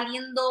 estaba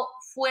saliendo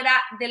fuera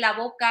de la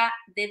boca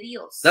de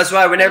Dios. That's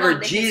why whenever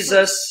Perdón, de Jesús.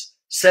 Jesus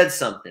said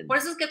something, Por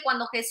eso es que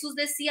cuando Jesús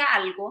decía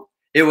algo,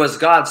 it was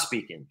God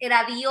speaking.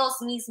 era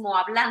Dios mismo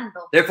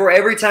hablando. Therefore,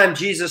 every time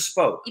Jesus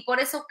spoke, Y por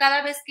eso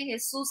cada vez que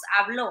Jesús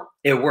habló,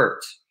 it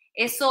worked.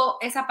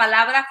 esa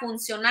palabra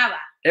funcionaba.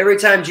 Every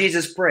time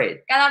Jesus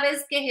prayed, Cada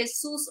vez que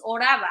Jesús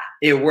oraba,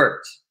 it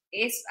worked.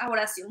 esa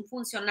oración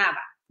funcionaba.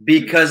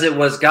 Because it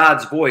was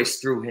God's voice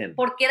through him.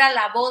 Porque era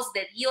la voz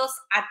de Dios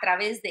a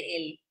través de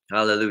él.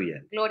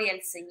 Hallelujah. Gloria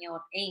al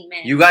Señor.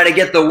 Amen. You got to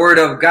get the word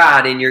of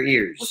God in your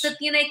ears. Usted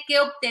tiene que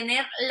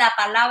obtener la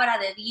palabra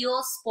de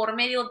Dios por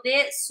medio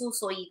de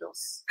sus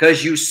oídos.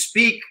 Because you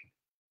speak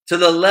to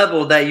the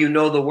level that you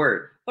know the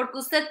word. Porque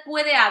usted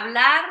puede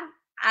hablar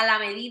a la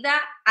medida,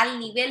 al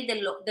nivel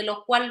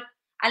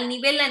al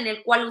nivel en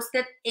el cual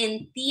usted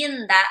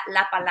entienda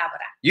la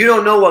palabra. You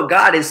don't know what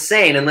God is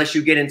saying unless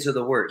you get into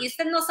the word. Y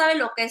usted no sabe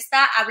lo que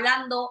está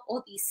hablando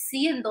o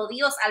diciendo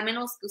Dios, al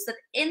menos que usted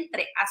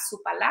entre a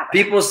su palabra.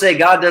 People say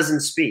God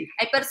doesn't speak.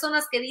 Hay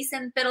personas que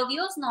dicen, pero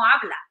Dios no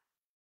habla.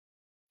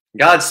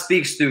 God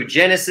speaks through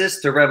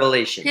Genesis to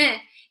Revelation.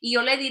 Y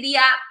yo le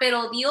diría,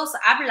 pero Dios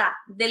habla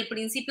del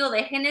principio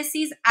de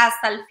Génesis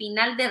hasta el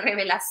final de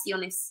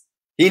Revelaciones.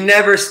 He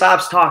never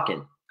stops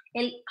talking.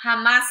 Él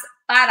jamás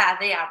para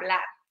de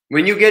hablar.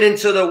 When you get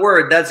into the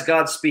word, that's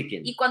God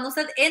speaking. Y cuando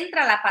usted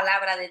entra a la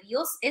palabra de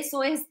Dios,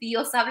 eso es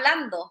Dios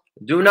hablando.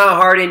 Do not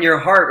harden your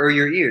heart or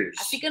your ears.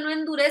 Así que no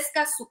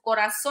endurezca su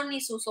corazón ni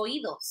sus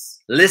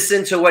oídos.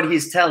 Listen to what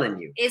he's telling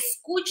you.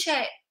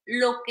 Escuche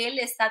lo que Él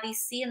está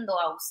diciendo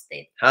a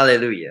usted.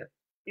 Hallelujah.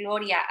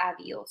 Gloria a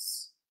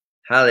Dios.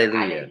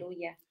 Hallelujah.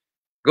 Aleluya.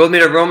 Go with me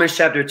to Romans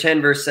chapter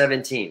 10, verse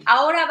 17.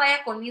 Ahora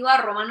vaya conmigo a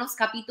Romanos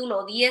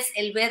capítulo 10,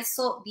 el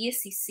verso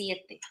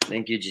 17.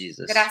 Thank you,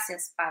 Jesus.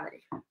 Gracias,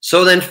 Padre.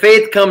 So then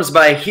faith comes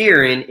by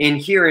hearing,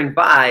 and hearing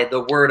by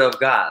the word of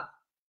God.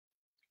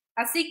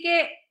 Así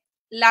que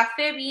la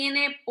fe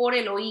viene por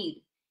el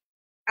oír.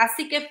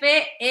 Así que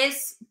fe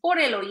es por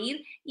el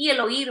oír y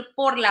el oír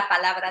por la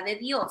palabra de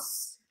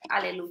Dios.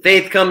 Aleluya.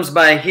 Faith comes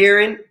by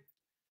hearing,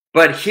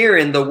 but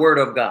hearing the word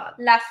of God.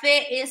 La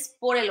fe es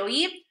por el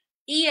oír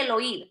y el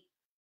oír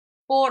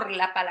por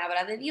la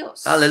palabra de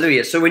Dios.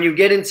 Hallelujah. So when you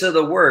get into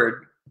the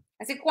word,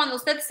 Así que cuando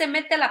usted se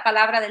mete a la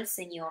palabra del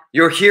Señor,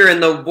 you're hearing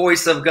the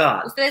voice of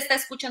God. usted está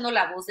escuchando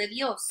la voz de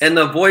Dios. And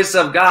the voice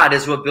of God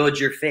is what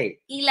builds your faith.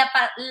 Y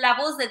la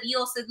voz de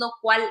Dios es lo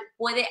cual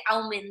puede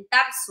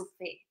aumentar su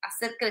fe,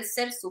 hacer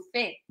crecer su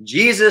fe.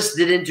 Jesus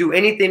didn't do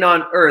anything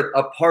on earth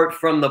apart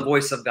from the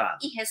voice of God.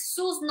 Y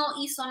Jesús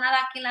no hizo nada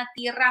aquí en la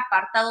tierra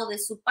apartado de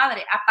su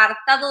Padre,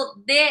 apartado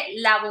de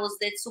la voz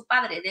de su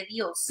Padre, de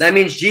Dios. That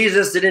means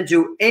Jesus didn't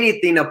do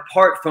anything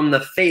apart from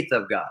the faith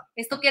of God.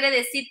 Esto quiere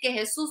decir que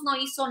Jesús no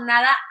hizo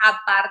nada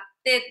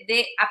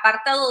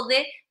apartado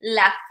de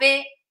la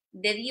fe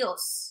de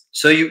Dios.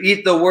 So you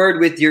eat the word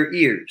with your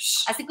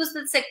ears. Así que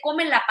usted se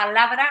come la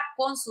palabra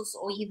con sus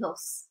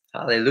oídos.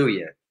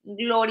 Hallelujah.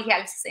 Gloria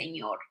al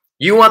Señor.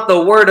 You want the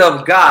word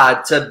of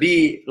God to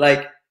be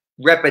like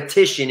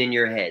repetition in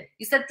your head.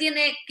 Y usted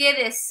tiene que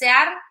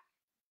desear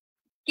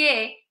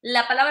que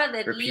la palabra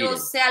de Repeating.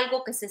 Dios sea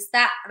algo que se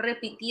está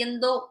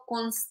repitiendo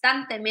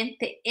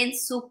constantemente en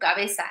su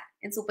cabeza,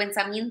 en su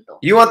pensamiento.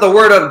 You want the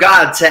word of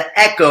God to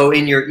echo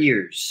in your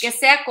ears. Que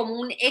sea como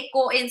un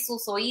eco en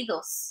sus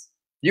oídos.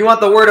 You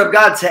want the word of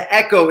God to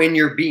echo in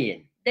your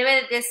being.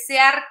 Debe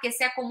desear que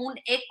sea como un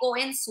eco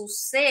en su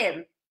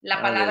ser, la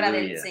palabra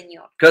del Hallelujah.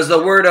 Señor. Because the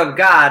word of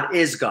God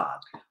is God.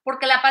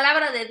 Porque la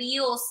palabra de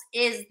Dios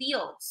es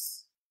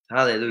Dios.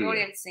 Gloria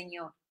Hallelujah. al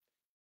Señor.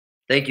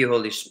 Thank you,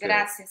 Holy Spirit.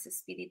 Gracias,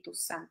 Espíritu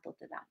Santo,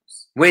 te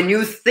damos. When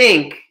you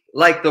think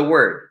like the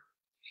word,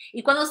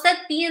 Y cuando usted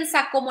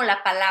piensa como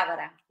la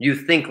palabra, you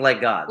think like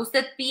God.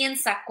 usted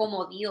piensa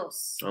como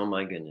Dios. Oh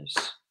my goodness.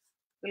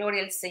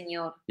 Gloria al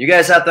Señor. You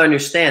guys have to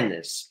understand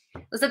this.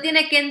 Usted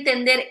tiene que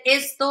entender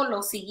esto,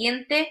 lo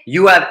siguiente.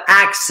 You have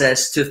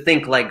access to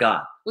think like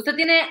God. Usted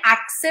tiene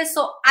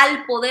acceso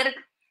al poder.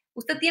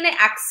 Usted tiene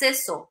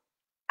acceso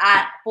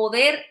a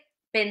poder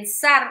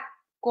pensar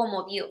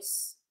como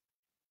Dios.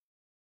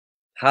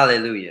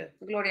 Hallelujah.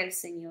 Gloria al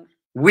Señor.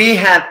 We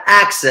have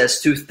access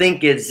to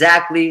think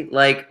exactly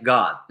like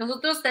God.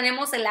 Nosotros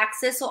tenemos el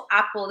acceso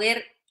a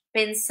poder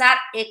pensar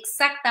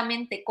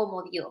exactamente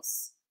como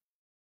Dios.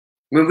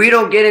 When we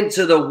don't get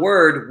into the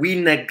word, we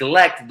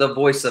neglect the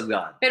voice of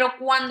God. Pero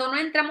cuando no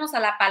entramos a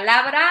la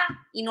palabra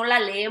y no la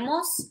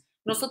leemos,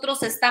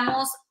 nosotros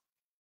estamos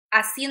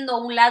haciendo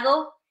a un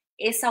lado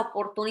esa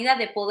oportunidad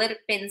de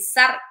poder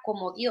pensar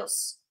como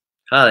Dios.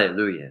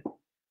 Hallelujah.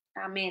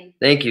 Amén.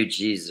 Thank you,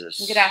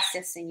 Jesus.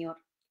 Gracias, Señor.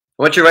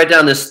 I want you to write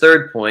down this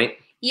third point.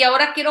 Y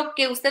ahora quiero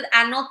que usted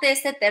anote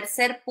este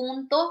tercer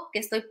punto que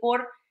estoy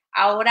por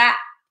ahora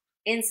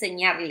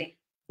enseñarle.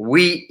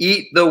 We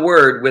eat the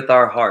word with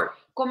our heart.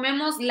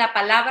 Comemos la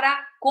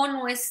palabra con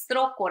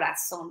nuestro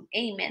corazón.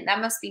 Amen. That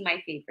must be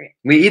my favorite.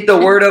 We eat the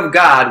word of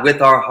God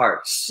with our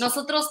hearts.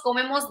 Nosotros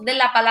comemos de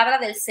la palabra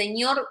del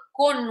Señor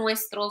con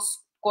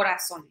nuestros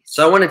corazones.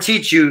 So I want to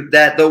teach you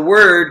that the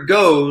word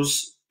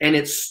goes and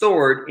it's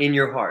stored in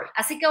your heart.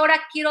 Así que ahora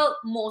quiero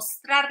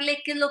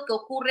mostrarle qué es lo que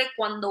ocurre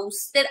cuando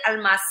usted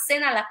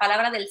almacena la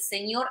palabra del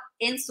Señor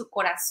en su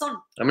corazón.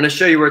 I'm going to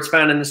show you where it's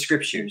found in the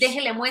scriptures.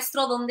 Déjele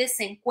muestro dónde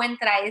se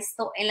encuentra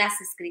esto en las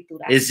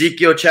escrituras.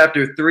 Ezekiel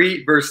chapter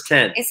 3, verse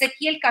 10.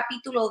 Ezequiel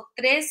capítulo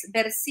 3,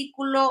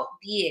 versículo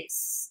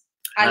 10.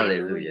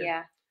 Hallelujah.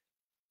 Aleluya.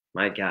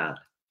 My God.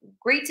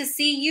 Great to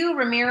see you,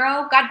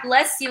 Ramiro. God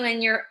bless you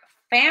and your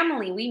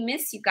family. We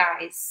miss you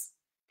guys.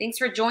 Thanks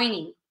for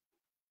joining.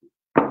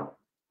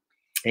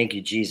 Thank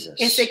you, Jesus.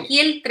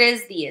 Ezequiel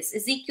 3:10.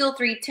 Ezekiel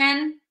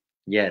 3:10.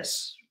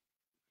 Yes.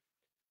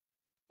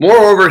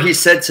 Moreover, he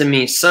said to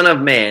me, Son of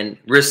man,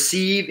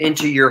 receive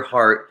into your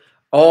heart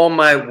all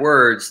my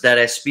words that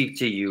I speak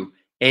to you,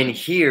 and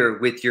hear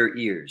with your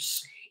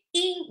ears.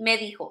 Y me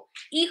dijo,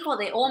 hijo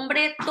de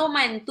hombre,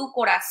 toma en tu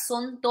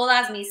corazón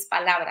todas mis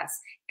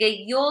palabras,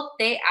 que yo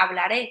te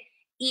hablaré,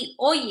 y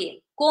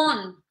oye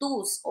con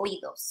tus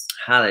oídos.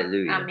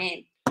 Hallelujah.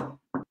 Amén.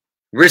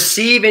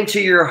 Receive into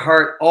your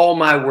heart all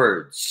my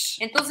words.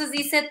 Entonces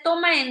dice,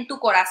 toma en tu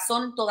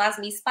corazón todas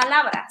mis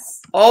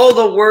palabras. All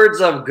the words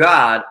of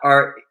God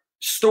are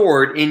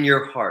stored in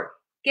your heart.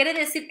 Quiere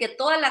decir que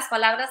todas las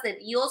palabras de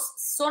Dios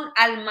son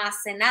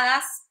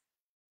almacenadas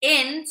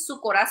en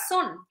su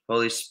corazón.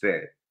 Holy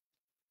Spirit.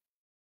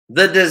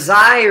 The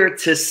desire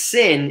to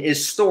sin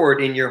is stored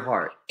in your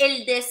heart.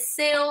 El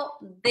deseo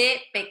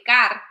de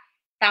pecar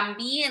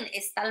también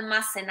está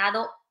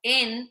almacenado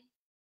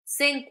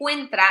se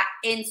encuentra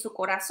en su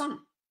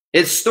corazón.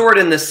 It's stored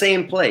in the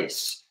same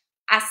place.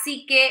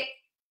 Así que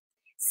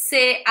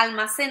se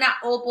almacena,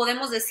 o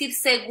podemos decir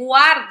se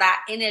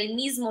guarda en el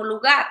mismo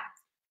lugar.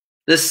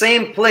 The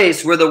same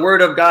place where the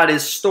word of God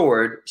is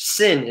stored,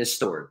 sin is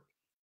stored.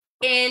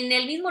 En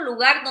el mismo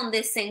lugar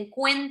donde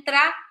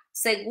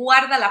se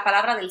guarda la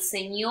palabra del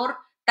Señor,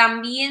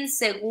 también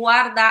se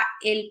guarda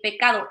el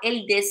pecado,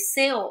 el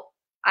deseo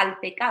al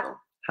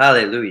pecado.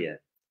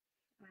 Hallelujah.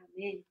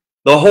 Amén.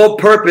 The whole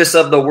purpose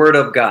of the word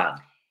of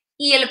God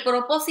Y el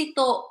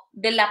propósito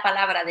de la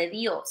palabra de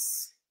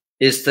Dios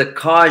is to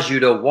cause you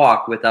to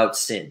walk without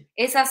sin.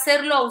 es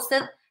hacerlo a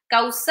usted,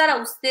 causar a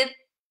usted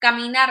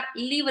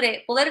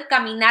poder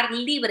caminar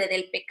libre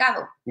del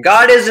pecado.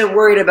 God isn't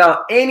worried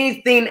about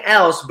anything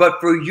else but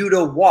for you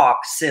to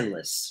walk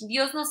sinless.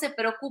 Dios no se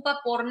preocupa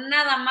por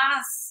nada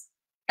más,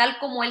 tal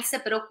como Él se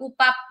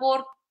preocupa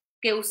por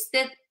que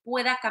usted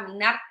pueda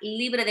caminar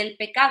libre del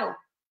pecado.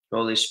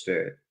 Holy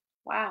Spirit,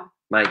 Wow,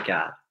 my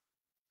God.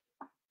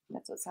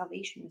 that's what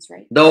salvation is,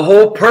 right? The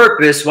whole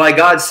purpose why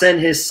God sent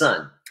his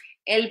son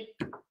El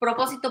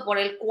propósito por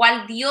el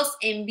cual Dios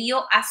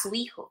envió a su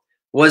Hijo.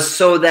 was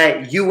so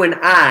that you and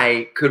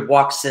I could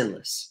walk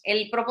sinless.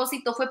 El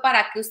propósito fue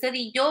para que usted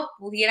y yo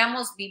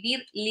pudiéramos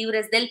vivir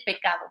libres del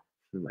pecado.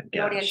 Oh my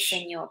Gloria al gosh.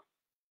 Señor.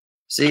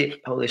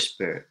 See, Holy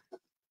Spirit.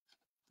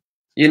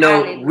 You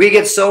know, Hallelujah. we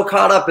get so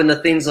caught up in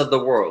the things of the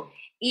world.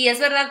 Y es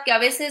verdad que a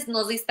veces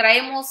nos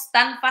distraemos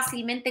tan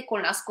fácilmente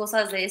con las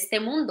cosas de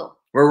este mundo.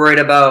 We're worried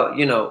about,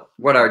 you know,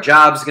 what our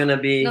job's going to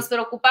be. Nos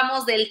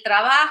preocupamos del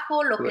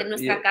trabajo, lo que Well,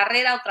 nuestra yeah.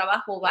 carrera o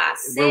trabajo va a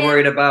We're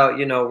worried ser, about,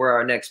 you know, where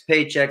our next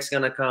paycheck's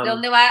going to de come.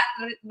 dónde va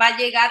a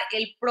llegar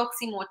el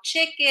próximo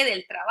cheque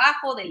del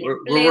trabajo, del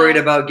We're worried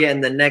empleo. about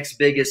getting the next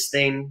biggest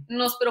thing.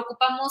 Nos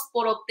preocupamos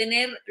por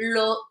obtener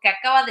lo que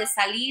acaba de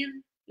salir,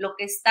 lo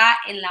que está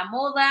en la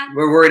moda.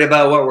 We're worried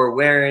about what we're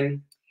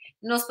wearing.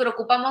 Nos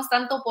preocupamos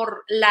tanto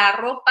por la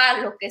ropa,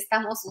 lo que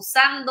estamos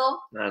usando.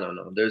 I don't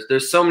know.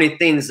 There's so many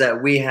things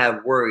that we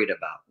have worried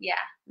about. Yeah,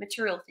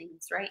 material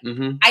things, right?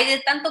 Mhm. Hay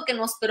de tanto que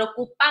nos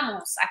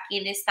preocupamos aquí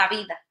en esta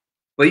vida.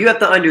 But you have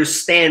to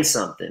understand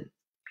something.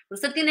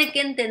 Usted tiene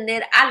que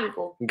entender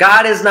algo.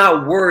 God is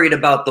not worried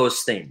about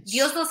those things.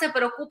 Dios no se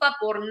preocupa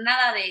por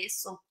nada de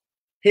eso.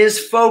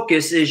 His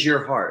focus is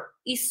your heart.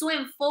 Y su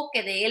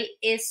enfoque de Él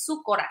es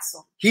su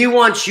corazón. He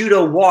wants you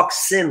to walk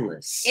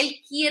sinless Él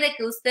quiere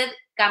que usted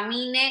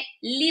camine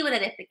libre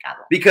de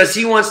pecado. because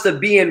he wants to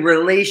be in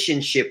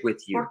relationship with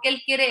you. Porque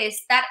Él quiere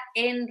estar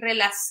en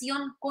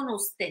relación con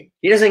usted.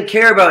 He doesn't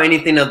care about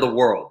anything of the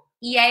world.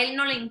 Y a Él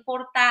no le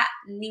importa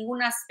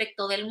ningún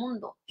aspecto del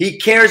mundo. He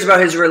cares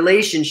about his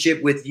relationship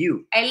with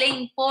you. A Él le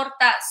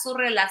importa su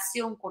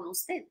relación con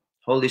usted.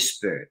 Holy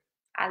Spirit.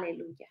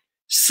 Aleluya.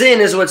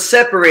 Sin is what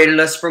separated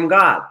us from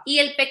God. Y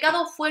el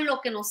pecado fue lo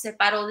que nos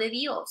separó de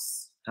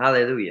Dios.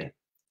 Hallelujah.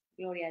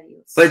 Gloria a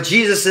Dios. But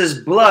Jesus'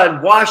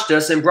 blood washed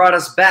us and brought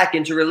us back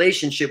into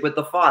relationship with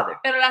the Father.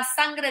 Pero la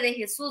sangre de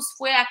Jesús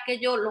fue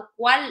aquello lo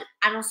cual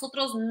a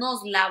nosotros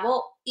nos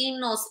lavó y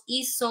nos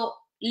hizo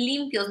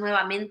limpios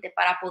nuevamente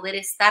para poder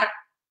estar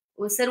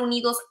o ser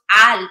unidos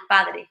al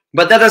Padre.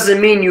 But that doesn't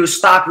mean you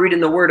stop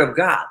reading the Word of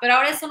God. Pero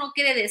ahora eso no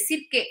quiere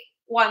decir que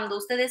cuando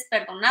usted es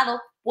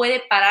perdonado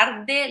puede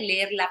parar de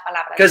leer la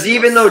palabra de Because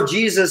even though Dios.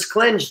 Jesus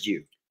cleansed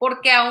you,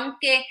 Porque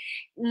aunque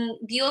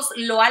Dios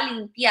lo ha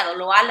limpiado,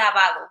 lo ha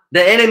lavado,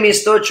 the enemy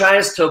still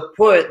tries to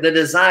put the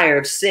desire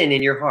of sin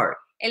in your heart.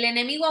 el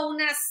enemigo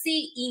aún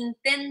así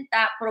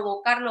intenta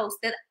provocarlo a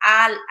usted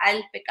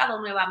al pecado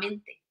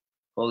nuevamente.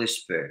 Holy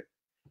Spirit.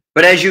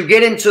 But as you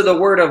get into the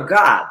Word of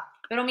God,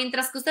 Pero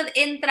mientras que usted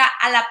entra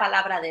a la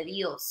palabra de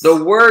Dios, the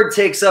Word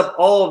takes up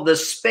all of the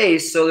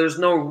space, so there's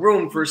no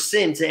room for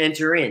sin to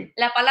enter in.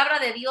 la palabra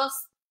de Dios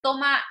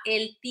toma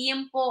el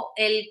tiempo,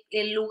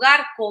 el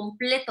lugar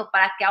completo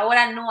para que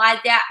ahora no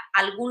haya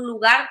algún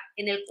lugar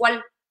en el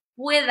cual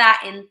pueda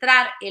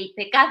entrar el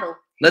pecado.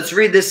 Let's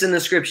read this in the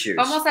scriptures.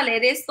 Vamos a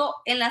leer esto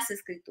en las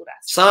escrituras.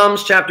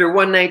 Psalms chapter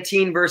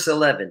 119, verse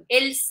 11.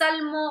 El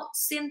Salmo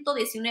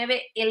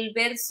 119, el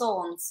verso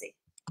 11.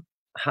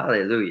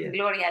 Hallelujah.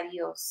 Gloria a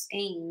Dios.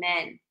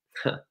 Amen.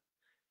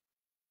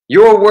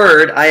 Your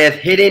word I have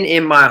hidden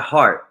in my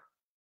heart,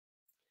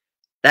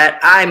 that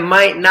I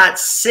might not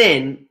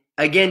sin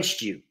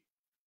against you.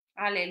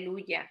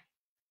 Aleluya.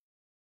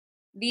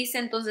 Dice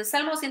entonces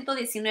Salmo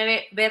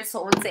 119,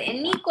 verso 11.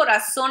 En mi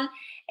corazón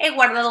he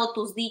guardado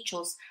tus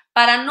dichos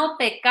para no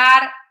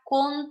pecar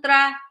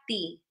contra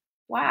ti.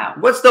 Wow.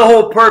 What's the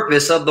whole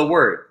purpose of the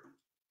word?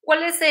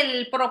 ¿Cuál es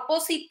el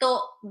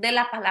propósito de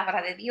la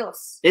palabra de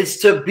Dios? It's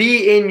to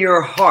be in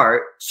your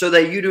heart so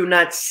that you do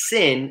not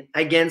sin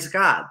against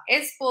God.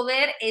 Es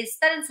poder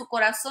estar en su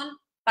corazón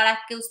para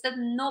que usted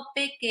no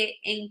peque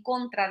en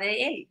contra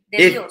de él,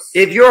 de Dios.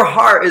 If your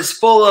heart is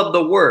full of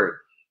the word,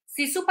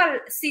 Si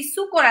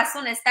su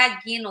corazón está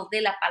lleno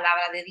de la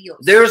palabra de Dios,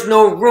 there's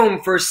no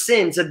room for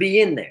sin to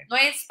be in there. no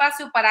hay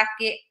espacio para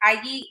que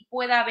allí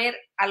pueda haber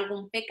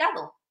algún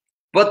pecado.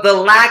 But the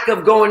lack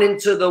of going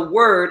into the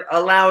word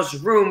allows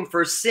room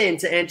for sin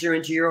to enter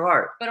into your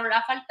heart. Pero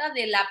la falta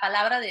de la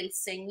palabra del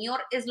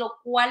Señor es lo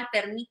cual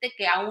permite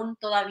que aún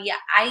todavía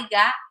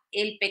haya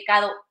el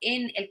pecado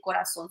en el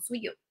corazón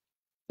suyo.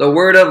 The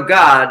word of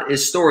God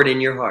is stored in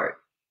your heart.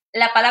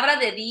 La palabra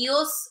de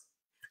Dios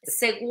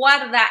se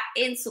guarda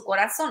en su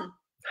corazón.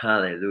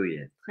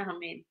 Hallelujah.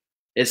 Amén.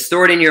 It's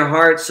stored in your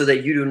heart so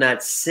that you do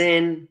not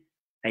sin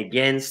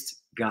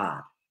against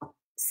God.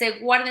 Se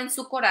guarda en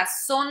su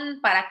corazón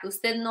para que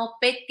usted no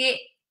peque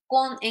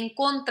en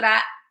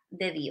contra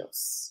de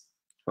Dios.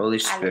 Holy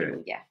Spirit.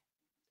 Aleluya.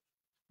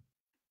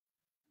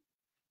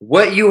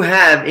 What you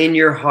have in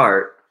your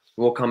heart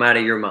will come out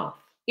of your mouth.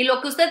 Y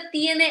lo que usted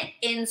tiene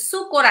en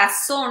su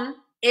corazón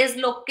es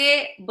lo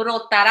que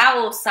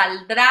brotará o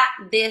saldrá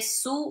de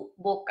su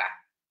boca.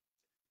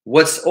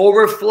 What's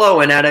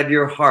overflowing out of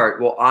your heart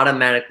will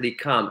automatically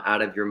come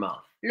out of your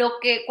mouth. Lo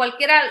que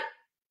cualquiera,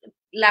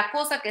 la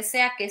cosa que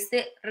sea que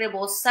esté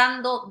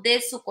rebosando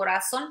de su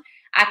corazón,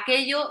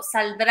 aquello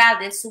saldrá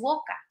de su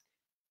boca.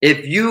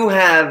 If you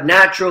have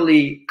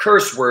naturally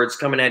curse words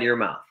coming out of your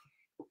mouth,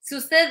 Si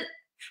usted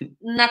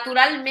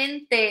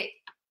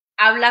naturalmente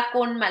habla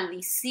con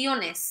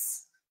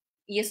maldiciones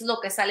y eso es lo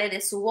que sale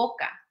de su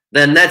boca,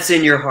 then that's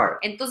in your heart.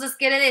 entonces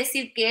quiere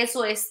decir que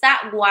eso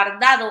está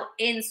guardado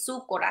en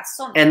su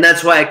corazón. And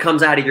that's why it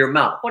comes out of your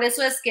mouth. Por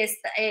eso es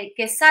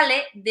que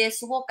sale de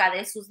su boca,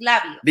 de sus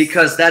labios.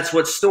 Because that's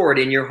what's stored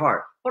in your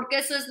heart. Porque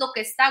eso es lo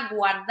que está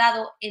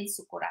guardado en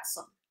su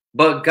corazón.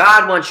 But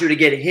God wants you to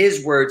get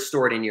his word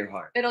stored in your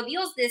heart. Pero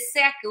Dios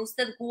desea que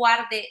usted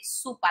guarde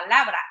su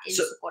palabra en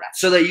su corazón.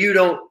 So that you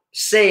don't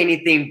say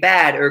anything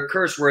bad or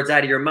curse words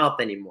out of your mouth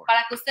anymore.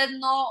 Para que usted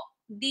no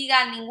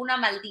diga ninguna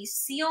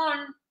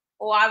maldición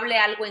o hable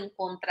algo en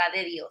contra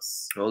de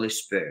Dios. Holy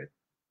Spirit.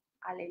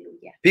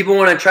 Aleluya. People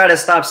want to try to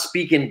stop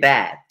speaking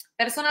bad.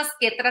 Personas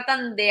que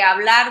tratan de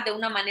hablar de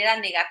una manera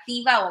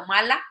negativa o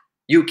mala.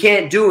 You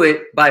can't do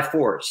it by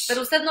force.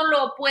 Pero usted no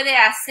lo puede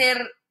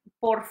hacer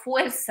por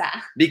fuerza.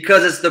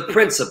 Because it's the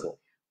principle.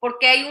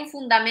 Porque hay un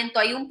fundamento,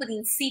 hay un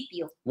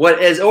principio.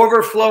 What is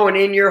overflowing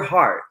in your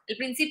heart. El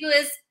principio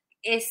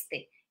es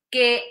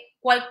que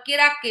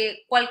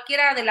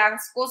cualquiera de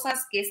las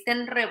cosas que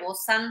estén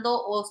rebosando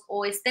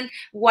o estén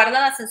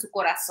guardadas en su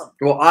corazón,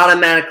 Will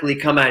automatically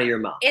come out of your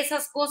mouth.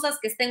 esas cosas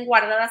que estén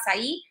guardadas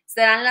ahí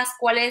serán las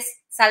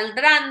cuales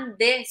saldrán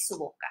de su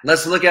boca.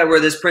 Let's look at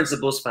where this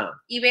principle is found.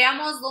 Y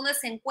veamos dónde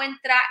se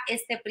encuentra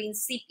este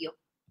principio.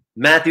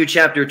 Matthew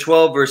chapter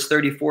 12, verse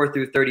 34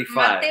 through 35.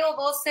 Mateo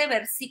 12,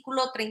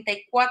 versículo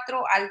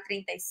 34 al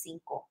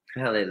 35.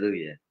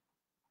 Hallelujah.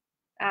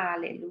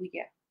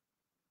 Aleluya.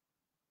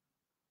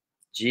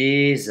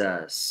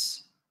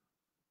 Jesus.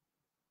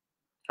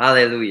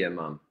 Hallelujah,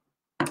 Mom.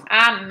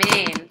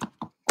 Amén.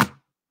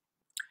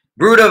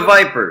 Brood of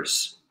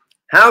vipers,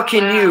 how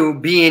can you,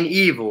 being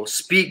evil,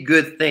 speak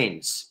good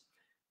things?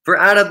 For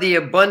out of the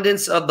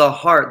abundance of the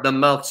heart the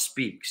mouth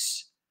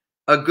speaks.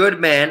 A good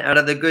man out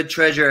of the good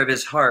treasure of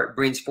his heart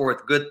brings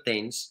forth good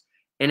things,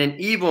 and an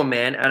evil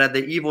man out of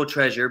the evil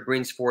treasure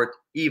brings forth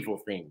evil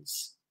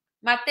things.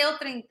 Mateo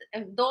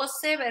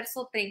 12,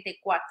 verso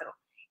 34.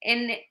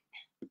 En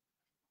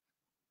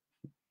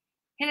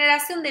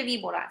generación de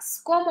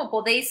víboras, ¿cómo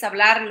podéis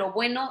hablar lo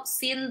bueno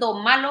siendo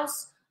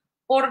malos?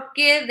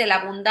 Porque de la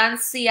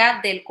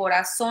abundancia del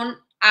corazón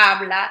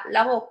habla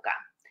la boca.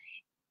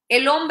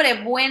 El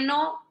hombre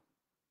bueno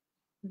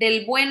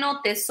del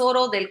bueno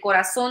tesoro del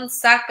corazón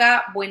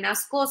saca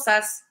buenas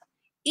cosas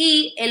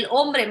y el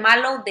hombre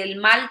malo del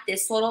mal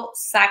tesoro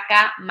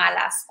saca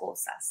malas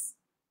cosas.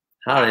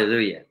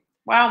 Hallelujah.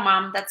 Wow,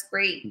 Mom, that's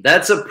great.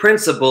 That's a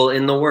principle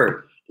in the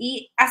word.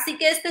 Y así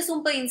que este es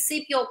un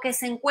principio que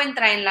se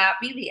encuentra en la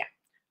Biblia.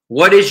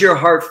 What is your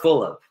heart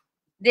full of?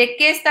 ¿De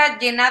qué está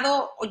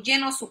llenado o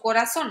lleno su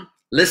corazón?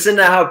 Listen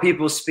to how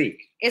people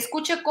speak.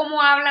 Escuche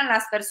cómo hablan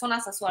las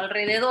personas a su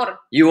alrededor.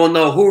 You will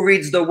know who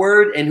reads the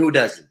word and who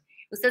doesn't.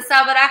 Usted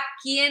sabrá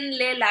quién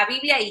lee la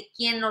Biblia y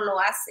quién no lo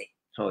hace.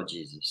 Oh,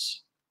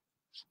 Jesus.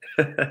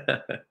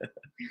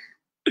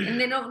 And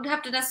they don't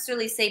have to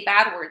necessarily say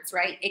bad words,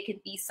 right? It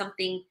could be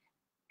something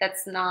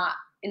that's not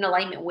in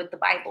alignment with the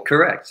Bible.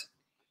 Correct.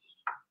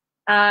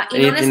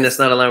 Anything that's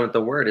not aligned with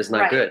the word is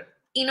not good.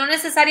 Y no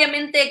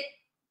necesariamente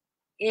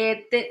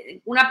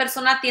una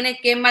persona tiene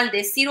que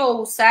maldecir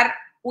o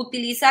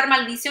utilizar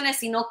maldiciones,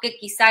 sino que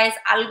quizá es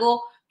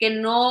algo que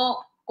no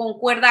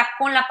concuerda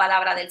con la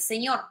palabra del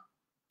Señor.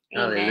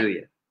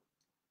 Hallelujah.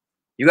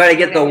 You got to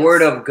get the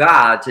word of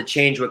God to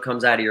change what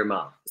comes out of your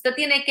mouth. Usted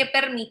tiene que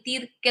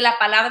permitir que la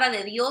palabra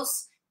de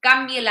Dios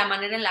cambie la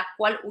manera en la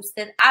cual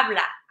usted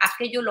habla,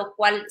 aquello lo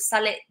cual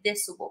sale de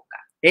su boca.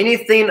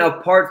 Anything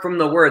apart from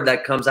the word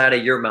that comes out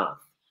of your mouth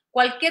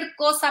Cualquier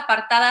cosa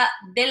apartada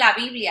de la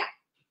Biblia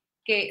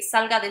que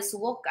salga de su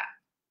boca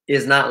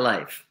is not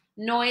life.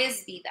 no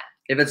es vida.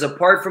 If it's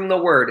apart from the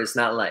word, it's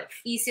not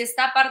life. Y si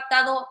está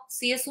apartado,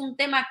 si es un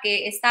tema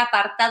que está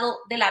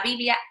apartado de la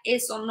Biblia,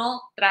 eso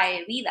no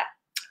trae vida.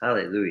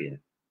 Hallelujah.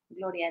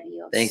 Gloria a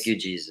Dios. Thank you,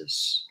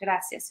 Jesus.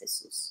 Gracias,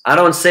 Jesús. I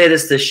don't say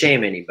this to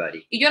shame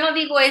anybody. Y yo no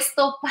digo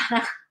esto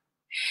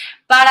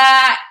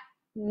para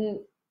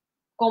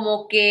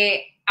como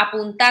que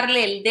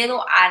apuntarle el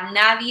dedo a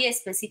nadie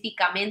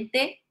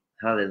específicamente.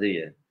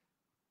 Hallelujah.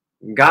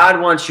 God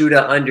wants you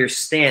to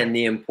understand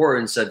the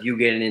importance of you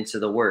getting into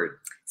the word.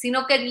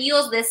 Sino que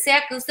Dios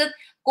desea que usted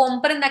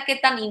comprenda qué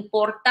tan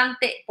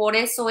importante por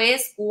eso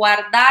es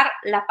guardar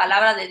la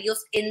palabra de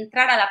Dios,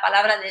 entrar a la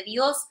palabra de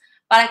Dios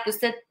para que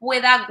usted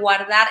pueda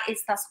guardar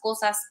estas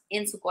cosas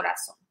en su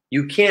corazón.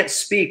 You can't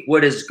speak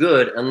what is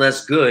good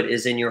unless good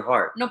is in your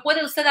heart. No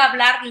puede usted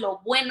hablar lo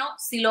bueno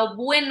si lo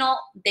bueno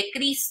de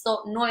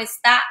Cristo no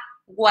está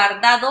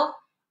guardado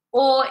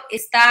o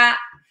está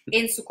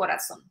en su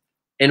corazón.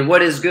 And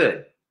what is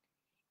good?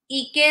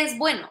 ¿Y qué es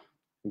bueno?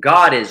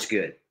 God is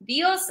good.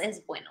 Dios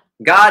es bueno.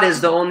 God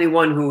is the only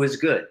one who is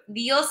good.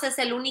 Dios es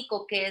el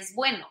único que es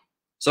bueno.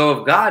 So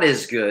if God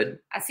is good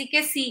Así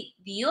que si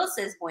Dios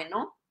es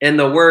bueno and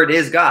the word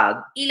is God,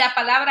 y la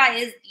palabra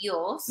es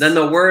Dios, then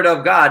the word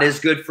of God is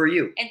good for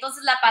you.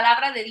 entonces la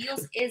palabra de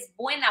Dios es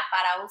buena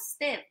para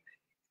usted.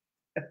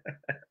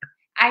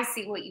 I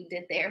see what you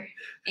did there.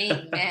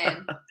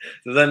 Amen.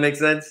 Does that make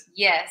sense?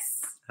 Yes.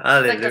 It's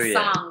like Hallelujah.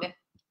 a song.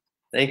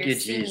 Thank You're you,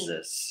 singing.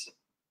 Jesus.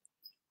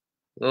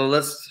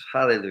 Well,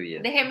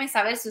 hallelujah. Déjeme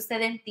saber si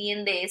usted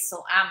entiende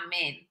eso.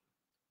 Amén.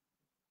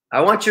 I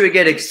want you to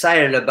get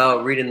excited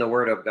about reading the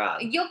word of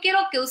God. Yo quiero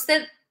que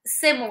usted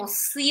se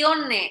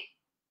emocione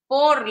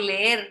por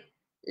leer,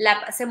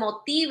 se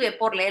motive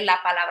por leer la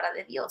palabra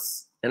de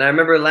Dios. And I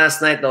remember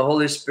last night the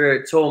Holy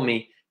Spirit told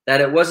me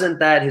that it wasn't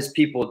that his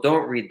people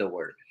don't read the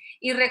word.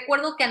 Y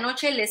recuerdo que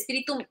anoche el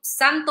Espíritu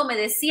Santo me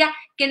decía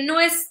que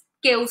no es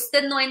que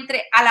usted no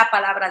entre a la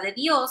palabra de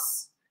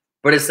Dios,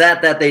 But it's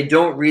that they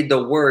don't read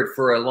the word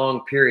for a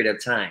long period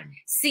of time.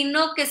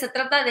 sino que se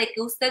trata de que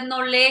usted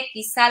no lee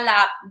quizá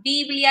la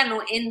Biblia,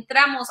 no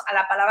entramos a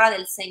la palabra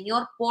del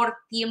Señor por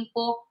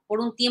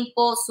un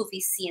tiempo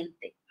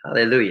suficiente.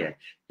 Hallelujah.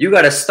 You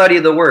got to study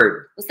the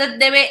word. Usted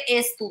debe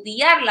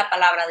estudiar la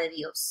palabra de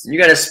Dios. You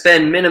got to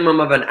spend minimum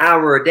of an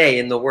hour a day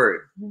in the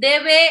word.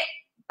 Debe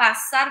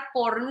pasar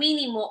por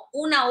mínimo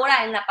 1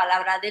 hora en la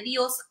palabra de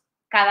Dios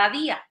cada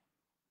día.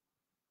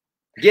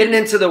 Getting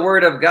into the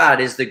word of God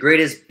is the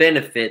greatest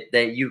benefit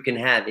that you can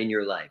have in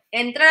your life.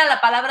 Entrar a la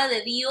palabra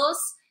de Dios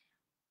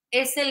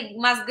es el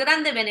más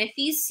grande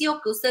beneficio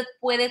que usted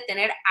puede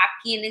tener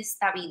aquí en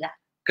esta vida.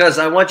 Because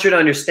I want you to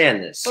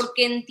understand this.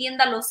 Porque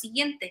entienda lo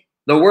siguiente.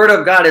 The word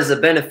of God is a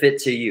benefit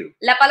to you.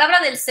 La palabra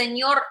del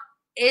Señor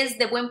es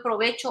de buen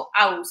provecho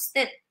a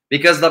usted.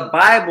 Because the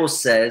Bible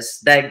says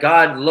that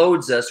God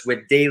loads us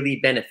with daily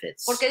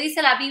benefits. Porque dice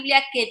la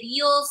Biblia que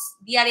Dios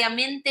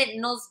diariamente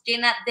nos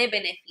llena de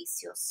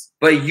beneficios.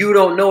 But you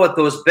don't know what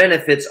those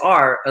benefits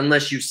are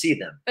unless you see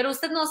them. Pero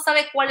usted no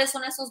sabe cuáles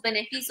son esos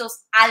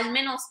beneficios, al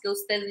menos que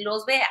usted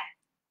los vea.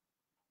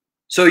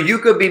 So you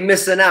could be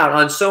missing out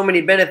on so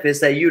many benefits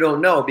that you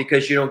don't know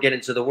because you don't get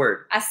into the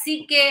word.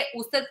 Así que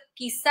usted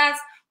quizás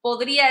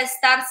podría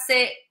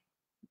estarse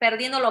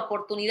perdiendo la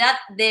oportunidad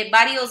de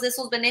varios de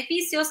esos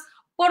beneficios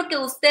porque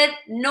usted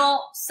no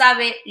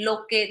sabe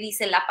lo que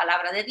dice la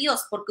palabra de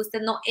Dios, porque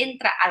usted no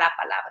entra a la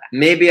palabra.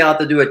 Maybe I'll have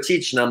to do a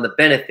teaching on the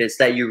benefits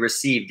that you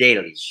receive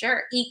daily.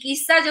 Sure. Y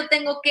quizás yo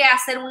tengo que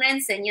hacer una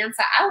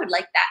enseñanza. I would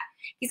like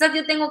that. Quizás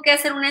yo tengo que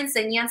hacer una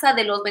enseñanza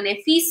de los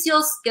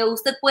beneficios que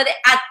usted puede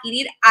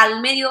adquirir al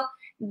medio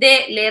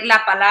de leer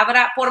la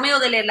palabra, por medio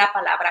de leer la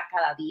palabra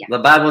cada día. The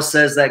Bible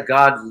says that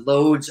God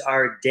loads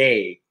our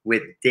day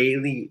with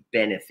daily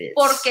benefits.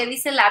 Porque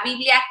dice la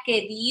Biblia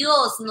que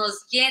Dios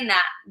nos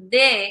llena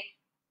de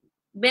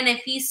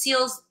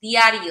beneficios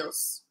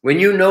diarios. When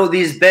you know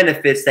these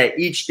benefits that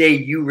each day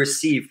you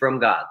receive from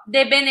God,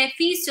 De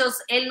beneficios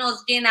Él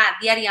nos llena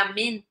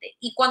diariamente.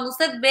 Y cuando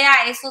usted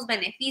vea esos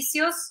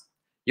beneficios,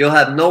 you'll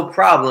have no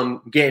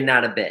problem getting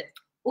out of bed.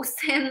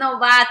 usted no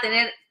va a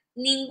tener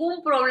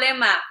ningún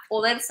problema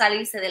poder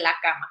salirse de la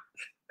cama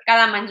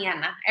cada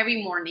mañana,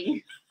 every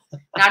morning,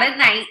 not at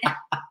night.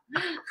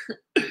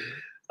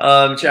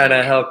 I'm trying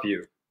to help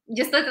you.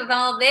 Yo estoy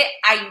tratando de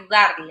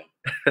ayudarle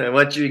I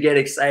want you to get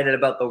excited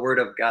about the word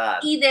of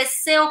God. y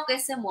deseo que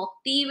se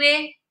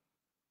motive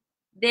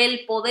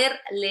del poder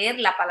leer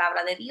la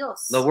palabra de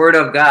Dios. The word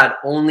of God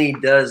only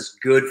does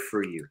good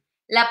for you.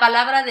 La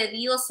palabra de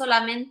Dios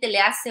solamente le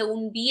hace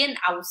un bien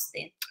a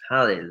usted.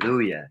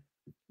 Hallelujah.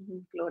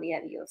 Gloria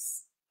a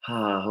Dios.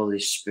 Ah, Holy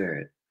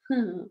Spirit.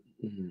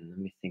 Let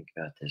me think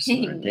about this,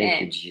 Lord. Thank you,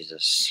 Amen.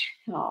 Jesus.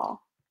 Oh.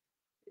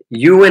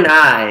 You and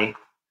I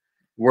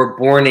were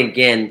born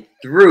again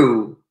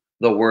through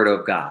the word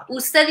of God.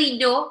 Usted y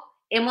yo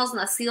hemos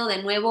nacido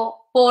de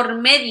nuevo por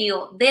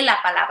medio de la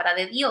palabra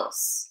de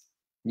Dios.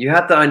 You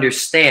have to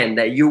understand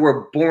that you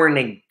were born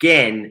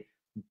again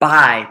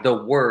by the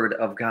word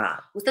of God.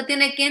 Usted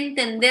tiene que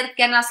entender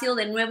que ha nacido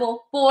de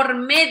nuevo por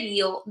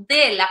medio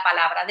de la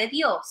palabra de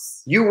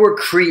Dios. You were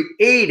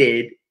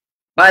created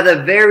by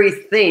the very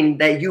thing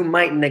that you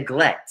might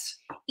neglect.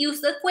 Y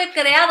usted fue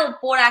creado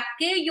por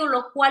aquello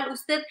lo cual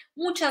usted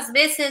muchas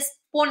veces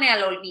pone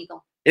al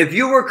olvido. If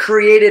you were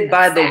created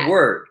by That's the sad.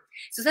 word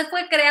Si usted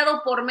fue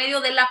creado por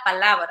medio de la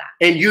palabra,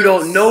 and you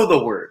don't know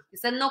the word,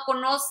 usted no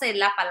conoce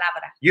la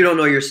palabra, you don't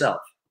know yourself.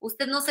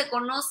 usted no se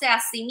conoce a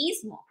sí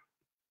mismo.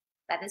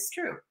 That is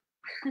true.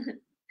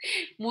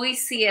 Muy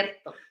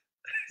cierto.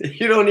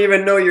 You don't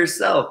even know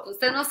yourself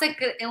Usted no se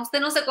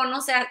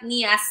conoce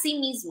ni a sí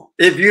mismo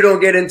if you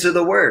don't get into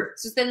the word,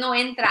 si usted no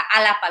entra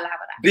a la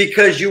palabra.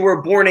 because you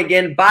were born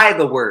again by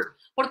the word.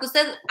 Porque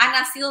usted ha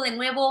nacido de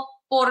nuevo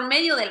por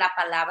medio de la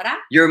palabra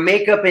Your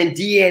makeup and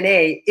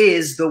DNA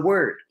is the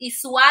word. y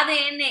su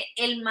ADN,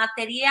 el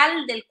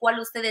material del cual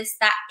usted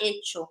está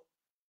hecho,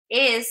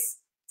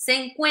 se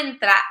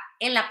encuentra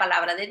en la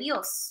palabra de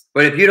Dios.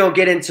 But if you don't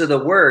get into the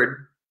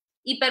word,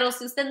 Pero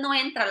si usted no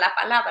entra a la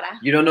palabra,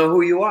 you don't know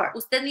who you are.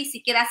 usted ni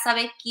siquiera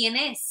sabe quién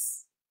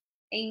es.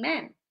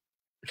 Amen.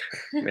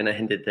 I'm going to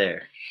end it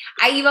there.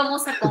 Ahí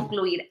vamos a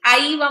concluir.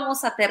 Ahí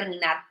vamos a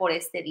terminar por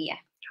este día.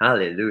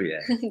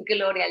 Hallelujah.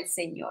 Gloria al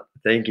Señor.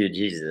 Thank you,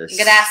 Jesus.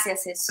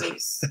 Gracias,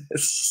 Jesús.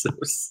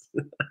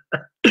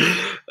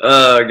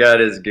 Oh, God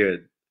is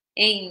good.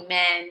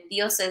 Amen.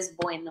 Dios es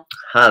bueno.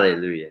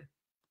 Hallelujah.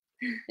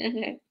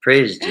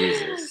 Praise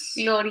Jesus.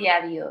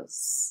 Gloria a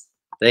Dios.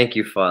 Thank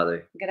you,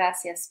 Father.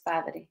 Gracias,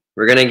 Padre.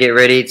 We're going to get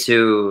ready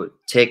to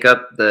take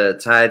up the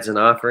tithes and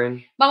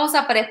offering. Vamos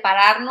a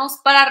prepararnos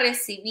para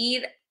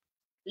recibir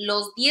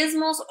los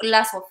diezmos,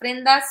 las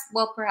ofrendas,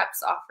 well,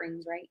 perhaps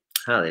offerings, right?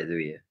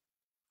 Hallelujah.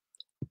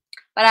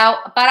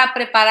 Para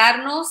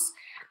prepararnos,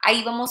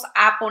 ahí vamos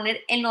a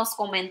poner en los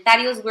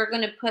comentarios. We're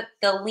going to put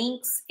the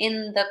links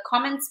in the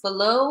comments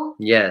below.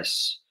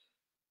 Yes.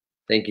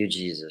 Thank you,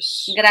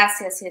 Jesus.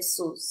 Gracias,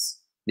 Jesús.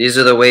 These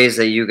are the ways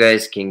that you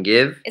guys can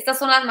give. Estas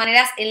son las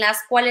maneras en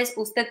las cuales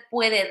usted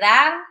puede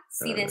dar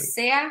si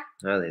desea.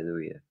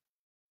 Hallelujah.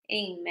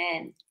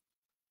 Amen.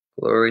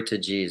 Glory to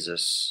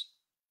Jesus.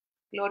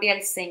 Gloria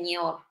al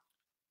Señor.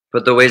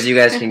 Put the ways you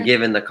guys can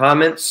give in the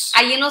comments.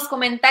 Ahí en los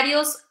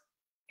comentarios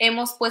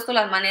hemos puesto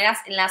las maneras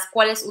en las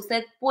cuales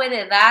usted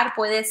puede dar,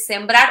 puede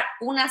sembrar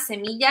una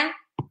semilla.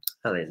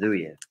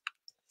 Hallelujah.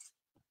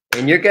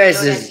 And your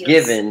guys'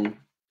 giving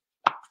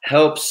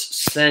helps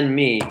send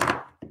me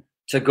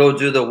to go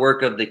do the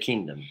work of the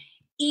kingdom.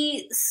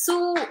 Y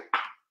su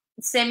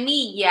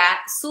semilla,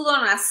 su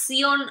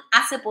donación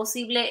hace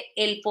posible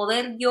el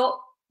poder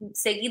yo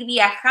seguir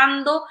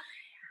viajando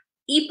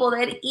y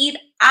poder ir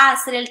a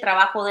hacer el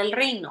trabajo del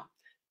reino.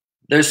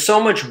 There's so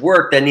much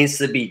work that needs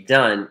to be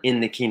done in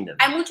the kingdom.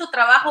 Hay mucho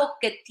trabajo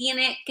que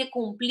tiene que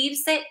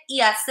cumplirse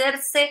y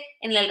hacerse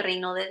en el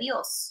reino de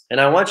Dios.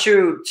 And I want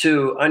you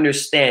to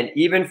understand,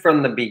 even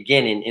from the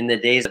beginning, in the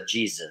days of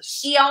Jesus,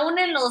 Y aún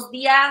en los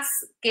días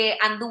que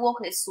anduvo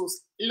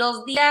Jesús,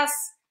 los días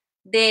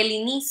del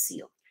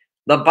inicio,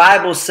 the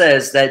Bible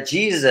says that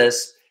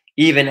Jesus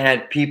even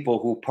had people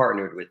who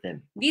partnered with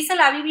him. dice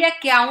la Biblia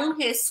que aún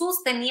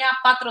Jesús tenía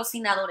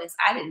patrocinadores.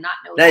 I did not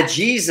know That that.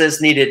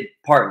 Jesus needed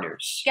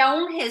partners. Que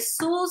aún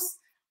Jesús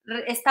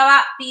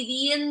estaba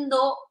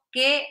pidiendo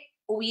que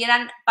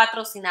hubieran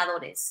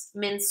patrocinadores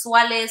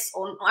mensuales,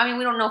 o I mean,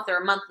 we don't know if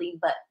they're monthly,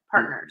 but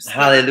partners.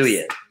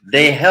 Hallelujah.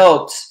 They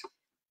helped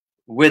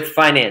with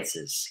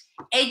finances.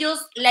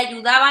 Ellos le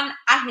ayudaban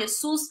a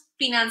Jesús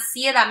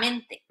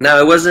financieramente. Now,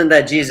 it wasn't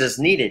that Jesus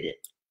needed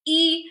it.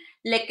 Y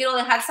le quiero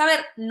dejar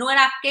saber, no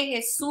era que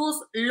Jesús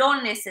lo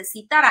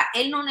necesitara.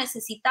 Él no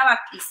necesitaba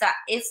quizá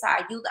esa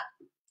ayuda.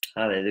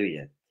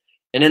 Hallelujah.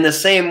 And in the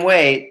same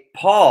way,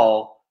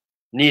 Paul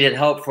needed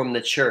help from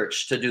the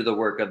church to do the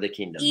work of the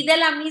kingdom. Y de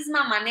la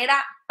misma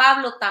manera,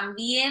 Pablo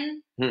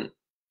también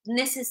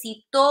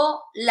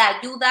necesitó la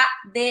ayuda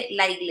de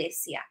la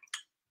iglesia.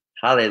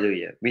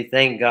 Hallelujah. We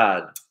thank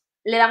God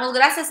Le damos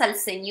gracias al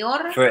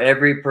Señor for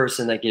every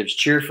person that gives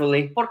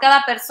cheerfully, por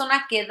cada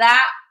persona que da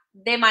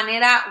de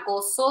manera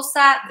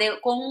gozosa,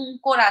 con un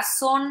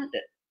corazón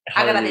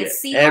hallelujah,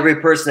 agradecido.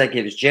 every person that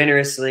gives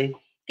generously.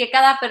 Que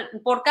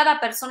por cada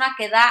persona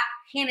que da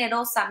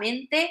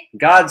generosamente.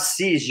 God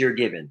sees your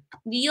giving.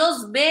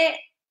 Dios ve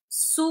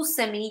su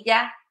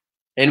semilla.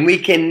 And we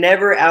can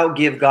never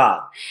outgive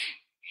God.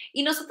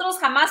 Y nosotros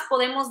jamás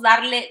podemos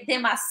darle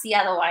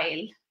demasiado a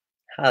Él.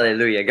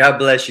 Hallelujah. God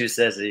bless you,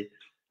 Ceci.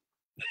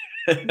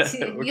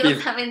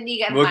 Dios la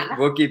bendiga, hermana.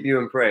 We'll keep you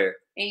in prayer.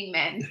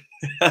 Amen.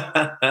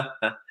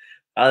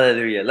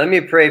 Hallelujah. Let me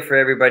pray for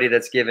everybody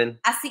that's given.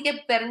 Así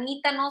que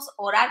permítanos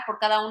orar por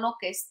cada uno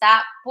que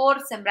está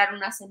por sembrar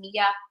una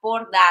semilla,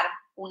 por dar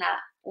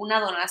una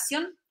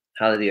donación.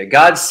 Hallelujah.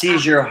 God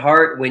sees your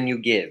heart when you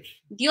give.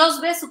 Dios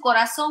ve su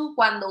corazón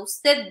cuando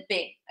usted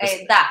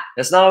da.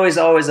 It's not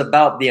always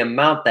about the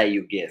amount that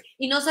you give.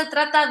 Y no se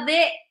trata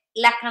de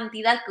la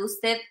cantidad que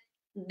usted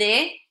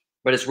dé,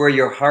 but it's where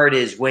your heart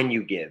is when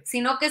you give.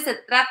 Sino que se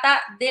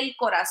trata del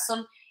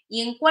corazón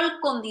y en cuál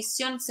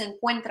condición se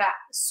encuentra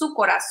su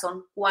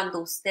corazón cuando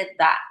usted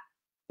da.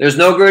 There's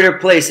no greater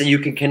place that you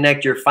can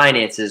connect your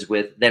finances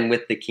with than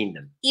with the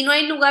kingdom. Y no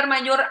hay lugar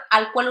mayor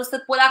al cual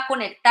usted pueda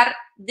conectar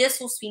de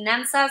sus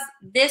finanzas,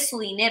 de su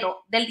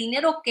dinero, del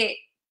dinero que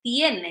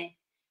tiene,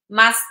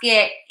 más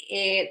que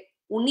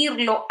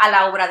unirlo a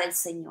la obra del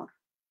Señor.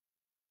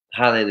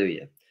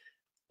 Hallelujah.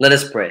 Let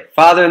us pray.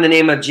 Father, in the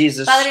name of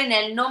Jesus. Padre, en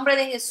el nombre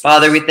de Jesús.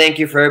 Father, we thank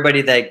you for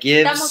everybody that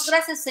gives. Damos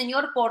gracias,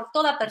 Señor, por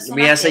toda persona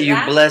We ask que that you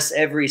da. bless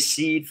every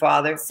seed,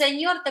 Father.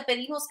 Señor, te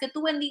pedimos que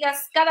tú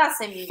bendigas cada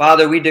semilla.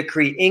 Father, we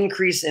decree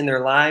increase in their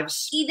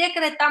lives. Y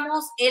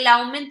decretamos el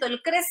aumento, el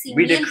We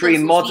crecimiento decree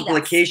en sus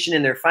multiplication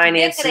in their vidas.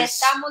 finances.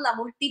 Decretamos la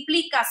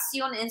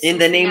multiplicación en In sus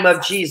the name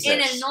of finanzas. Jesus. En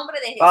el nombre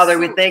de Jesús. Father,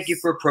 we thank you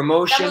for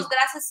promotion. Damos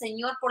gracias,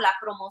 Señor, por la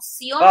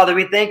promoción. Father,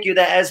 we thank you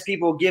that as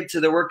people give to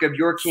the work of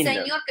your kingdom,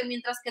 Señor, que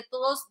mientras que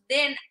todos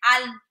den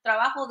al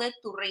trabajo de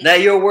tu reino,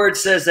 that your word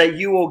says that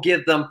you will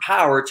give them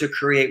power to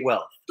create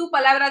wealth. tu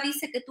palabra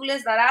dice que tú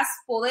les darás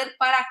poder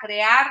para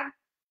crear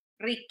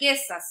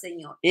riquezas,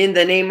 Señor. In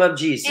the name of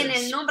En el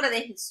Jesus. nombre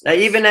de Jesús. That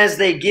even as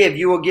they give,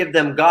 you will give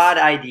them God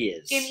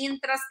ideas. Que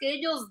mientras que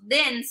ellos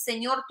den,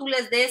 Señor, tú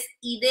les des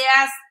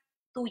ideas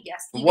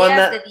tuyas, one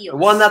ideas de that, Dios,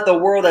 one that the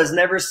world has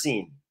never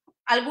seen.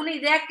 alguna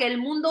idea que el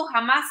mundo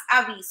jamás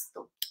ha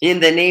visto. In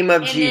the name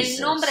of En el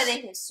nombre de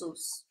Jesus.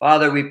 Jesús.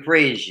 Father, we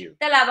praise you.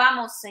 Te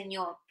alabamos,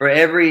 Señor, For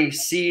every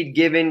seed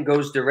given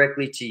goes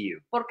directly to you.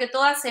 porque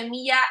toda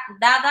semilla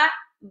dada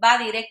va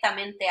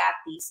directamente a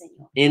ti,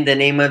 Señor. In the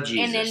name of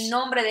En el Jesus.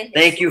 nombre de Jesús.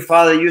 Thank you,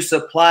 Father. You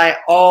supply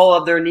all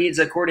of their needs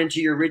according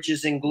to your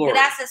riches and glory.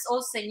 Gracias,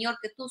 oh Señor,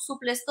 que tú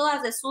suples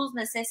todas de sus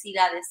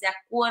necesidades de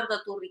acuerdo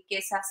a tus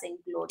riquezas en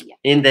gloria.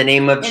 In the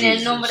name of En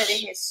el nombre de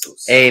Jesus.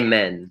 Jesús.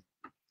 Amen.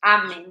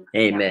 Amén.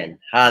 Amen.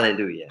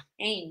 Hallelujah.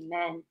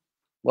 Amen.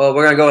 Well,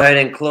 we're going to go ahead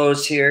and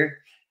close here.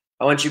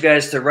 I want you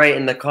guys to write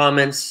in the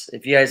comments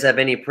if you guys have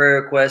any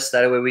prayer requests.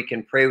 That way we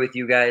can pray with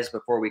you guys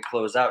before we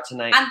close out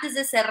tonight. Antes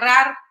de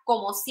cerrar,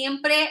 como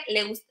siempre,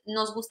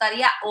 nos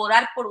gustaría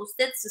orar por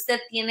usted. Si usted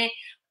tiene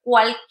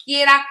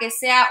cualquiera que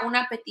sea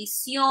una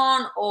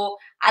petición o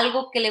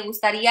algo que le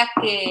gustaría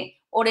que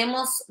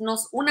oremos,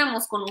 nos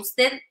unamos con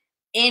usted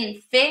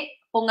en fe,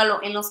 póngalo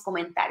en los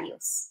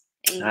comentarios.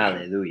 Amen.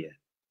 Hallelujah.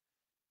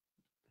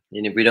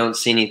 And if we don't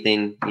see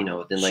anything,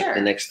 within like Sure.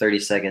 the next 30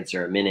 seconds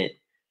or a minute,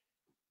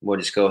 we'll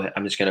just go ahead.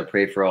 I'm just going to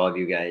pray for all of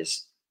you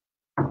guys.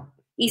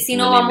 Y si In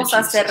no, the name of vamos a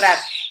Jesus. cerrar.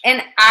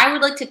 And I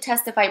would like to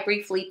testify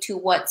briefly to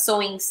what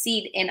sowing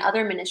seed in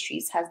other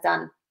ministries has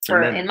done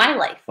Amen. in my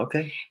life.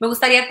 Okay. Me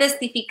gustaría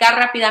testificar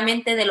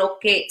rápidamente de lo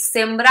que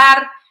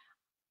sembrar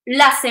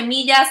las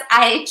semillas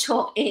ha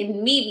hecho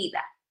en mi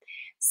vida.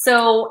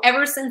 So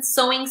ever since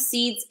sowing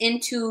seeds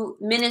into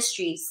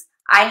ministries,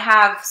 I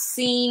have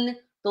seen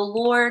the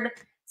Lord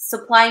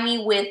supply me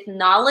with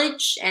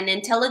knowledge and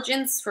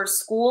intelligence for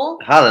school.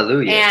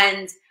 Hallelujah.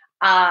 And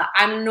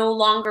I'm no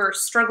longer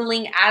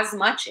struggling as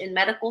much in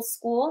medical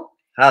school.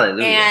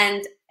 Hallelujah.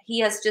 And he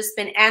has just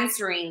been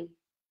answering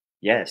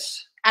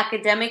Yes.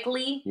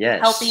 academically,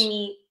 Yes.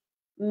 helping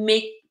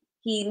me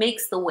he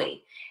makes the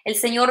way. El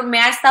Señor me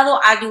ha estado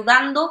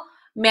ayudando,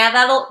 me ha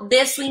dado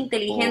de su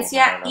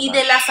inteligencia y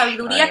de la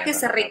sabiduría que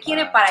se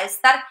requiere para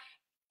estar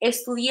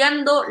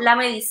estudiando la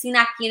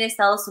medicina aquí en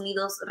Estados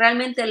Unidos.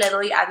 Realmente le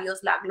doy a Dios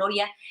la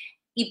gloria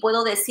y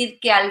puedo decir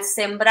que al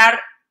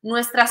sembrar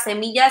nuestras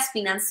semillas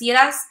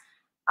financieras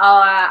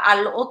a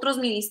otros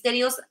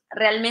ministerios,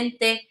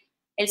 realmente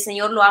el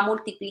Señor lo ha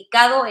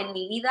multiplicado en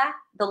mi vida.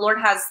 The Lord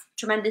has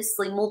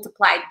tremendously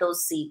multiplied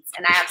those seeds,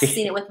 and I have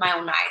seen it with my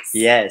own eyes.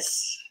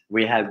 Yes.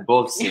 We have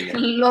both seen it.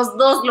 Los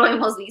dos lo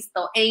hemos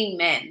visto.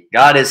 Amen.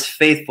 God is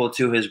faithful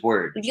to his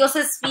word. Dios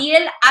es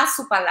fiel a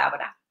su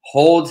palabra.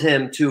 Hold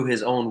him to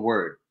his own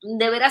word.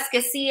 De veras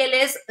que sí, Él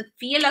es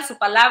fiel a su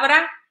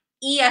palabra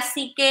y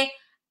así que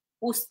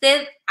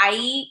usted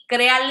ahí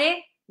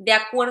créale de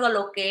acuerdo a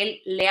lo que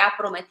Él le ha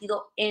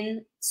prometido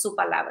en su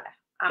palabra.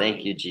 Amén.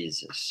 Thank you,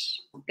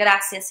 Jesus.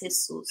 Gracias,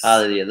 Jesús.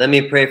 Hallelujah. Let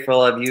me pray for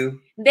all of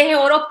you. Deje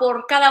oro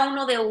por cada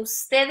uno de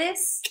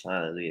ustedes.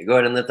 Hallelujah. Go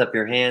ahead and lift up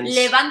your hands.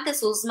 Levante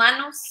sus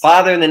manos.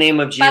 Father, in the name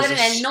of Padre, en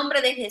el Jesus.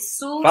 nombre de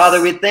Jesús.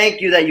 Father, we thank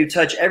you that you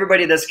touch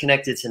everybody that's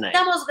connected tonight.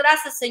 Damos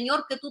gracias,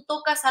 Señor, que tú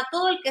tocas a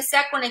todo el que se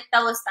ha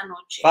conectado esta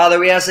noche. Father,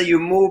 we ask that you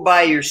move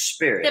by your Te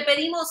spirit.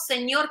 pedimos,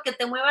 Señor, que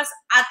te muevas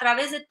a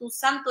través de tu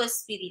Santo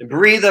Espíritu.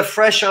 Breathe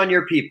afresh on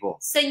your people.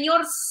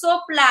 Señor,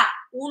 sopla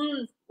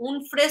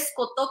un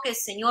fresco toque,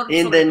 Señor.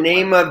 In sobre the tu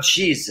name pueblo. of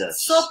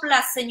Jesus.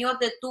 Sopla, Señor,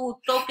 de tu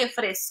toque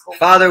fresco.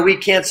 Father, we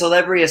cancel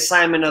every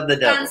assignment of the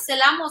devil.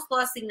 Cancelamos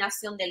toda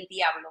asignación del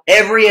diablo.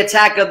 Every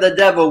attack of the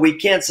devil, we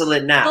cancel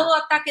it now. Todo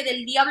ataque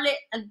del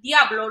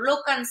diablo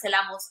lo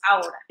cancelamos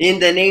ahora. In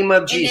the name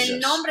of En el Jesus.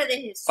 nombre de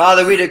Jesús.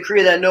 Father, we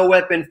decree that no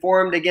weapon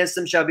formed against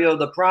them shall be able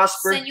to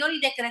prosper. Señor, y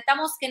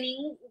decretamos que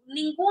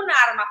ninguna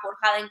arma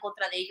forjada en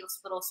contra de ellos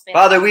prospera.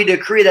 Father, we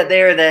decree that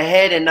they are the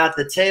head and not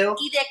the tail.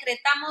 Y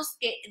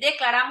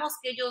declaramos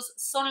que ellos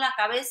son la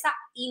cabeza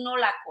y no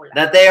la cola.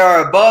 That they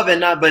are above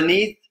and not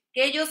beneath.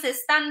 Que ellos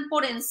están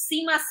por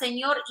encima,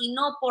 Señor, y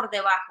no por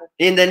debajo.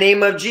 In the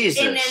name of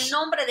En el Jesus.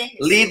 nombre de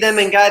Jesús. Lead them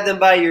and guide them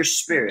by your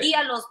spirit.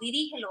 Guíalos,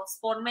 dirígelos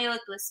por medio de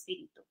tu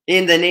espíritu.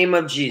 In the name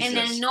of En el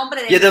Jesus.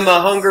 nombre de Give them a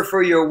Jesús. hunger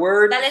for your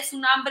word. Dales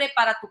un hambre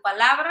para tu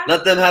palabra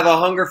Let them have a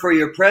hunger for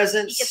your y que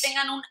presence.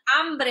 tengan un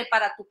hambre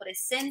para tu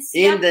presencia.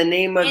 In the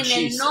name of En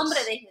el nombre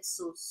Jesus. de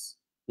Jesús.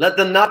 Let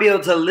them not be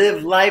able to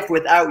live life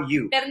without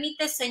you.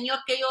 Permite, Señor,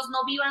 que ellos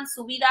no vivan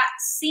su vida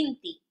sin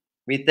ti.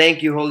 We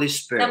thank you, Holy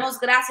Spirit, Damos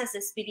gracias,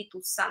 Espíritu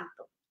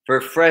Santo,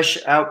 for fresh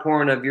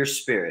outpouring of your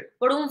spirit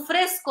por un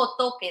fresco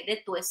toque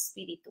de tu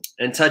espíritu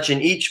and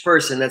touching each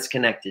person that's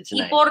connected y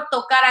tonight. por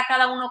tocar a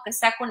cada uno que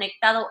se ha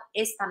conectado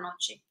esta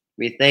noche.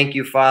 We thank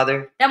you,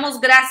 Father,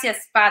 Damos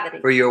gracias, Padre,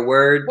 for your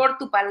word. por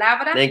tu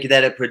palabra Thank you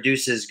that it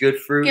produces good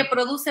fruit, que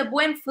produce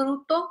buen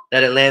fruto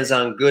that it lands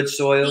on good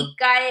soil. y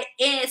cae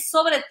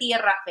sobre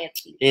tierra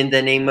fértil. In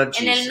the name of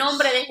En el Jesus,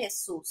 nombre de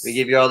Jesús. we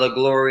give you all the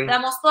glory,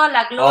 Damos toda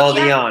la all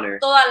the gloria, honor,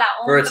 toda la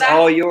for it's honra,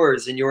 all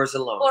yours and yours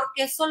alone.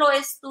 porque solo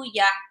es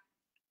tuya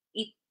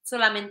y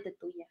solamente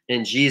tuya.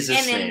 In Jesus'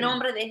 En el name,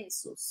 nombre de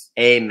Jesús.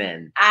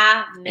 amen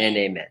and Amén.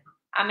 amen.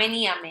 Amén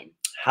y amén.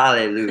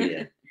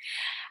 Hallelujah.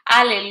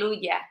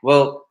 Aleluya.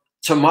 Well,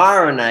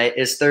 tomorrow night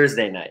is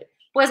Thursday night.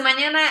 Pues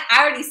mañana,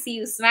 I already see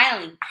you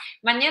smiling.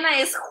 Mañana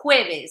es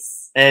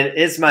jueves. And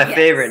it's my Yes.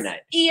 favorite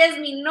night Y es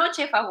mi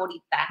noche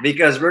favorita.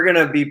 because we're going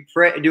to be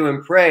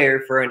doing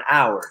prayer for an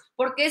hour.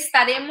 Porque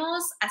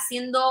estaremos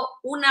haciendo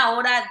una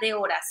hora de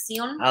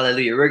oración.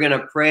 Hallelujah. We're going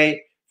to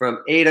pray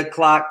from 8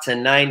 o'clock to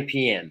 9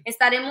 p.m.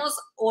 Estaremos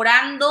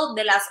orando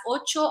de las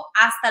 8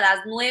 hasta las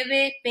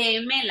 9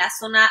 p.m. en la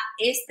zona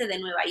este de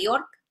Nueva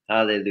York.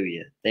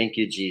 Hallelujah. Thank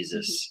you,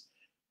 Jesus.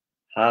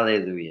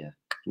 Hallelujah.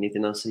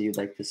 Anything else that you'd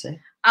like to say?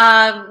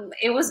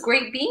 It was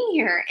great being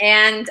here,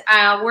 and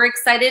we're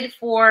excited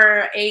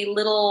for a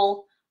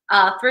little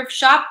thrift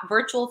shop,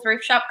 virtual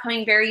thrift shop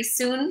coming very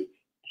soon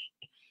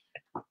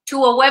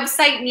to a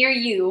website near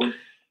you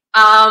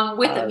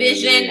with a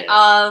vision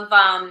of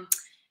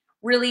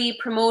really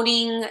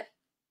promoting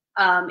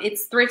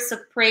it's Thrifts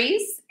of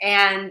Praise,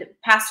 and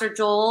Pastor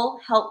Joel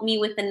helped me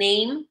with the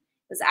name.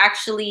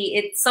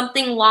 It's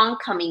something long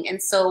coming,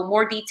 and so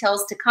more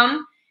details to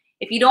come.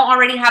 If you don't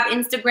already have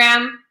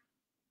Instagram,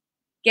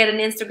 get an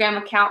Instagram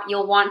account.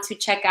 You'll want to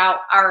check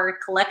out our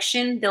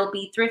collection. There'll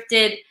be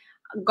thrifted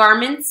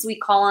garments. We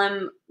call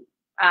them,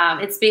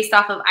 it's based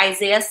off of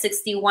Isaiah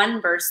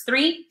 61, verse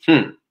 3.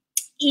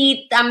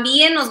 Y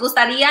también nos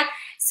gustaría,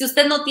 si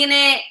usted no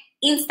tiene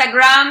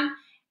Instagram,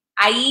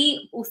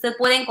 ahí usted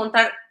puede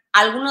encontrar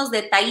algunos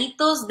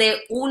detallitos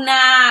de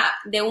una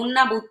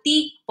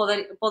boutique,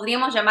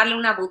 podríamos llamarle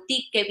una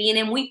boutique que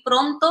viene muy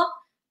pronto.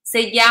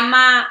 Se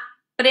llama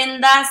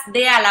Prendas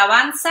de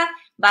Alabanza,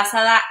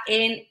 basada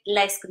en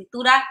la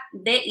escritura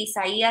de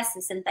Isaías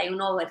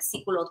 61,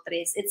 versículo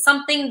 3. It's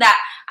something that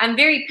I'm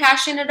very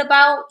passionate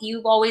about.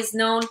 You've always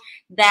known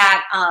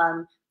that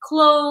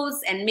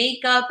clothes and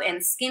makeup and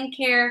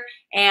skincare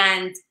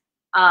and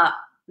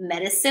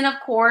medicine, of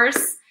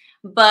course.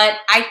 But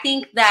I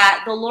think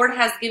that the Lord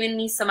has given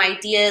me some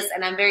ideas,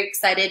 and I'm very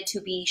excited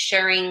to be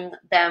sharing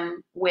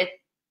them with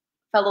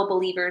fellow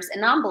believers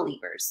and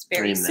non-believers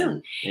very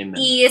soon. Amen.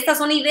 Y estas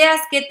son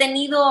ideas que he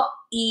tenido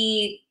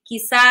y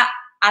quizá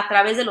a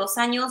través de los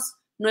años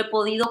no he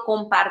podido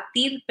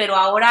compartir, pero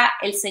ahora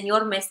el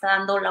Señor me está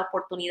dando la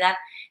oportunidad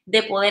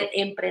de poder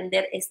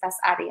emprender estas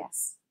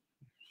áreas.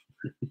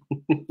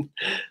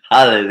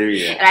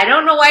 Hallelujah. And I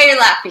don't know why you're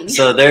laughing.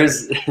 So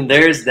there's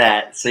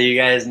that. So you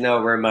guys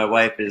know where my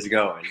wife is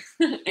going.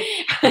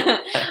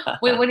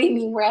 Wait, what do you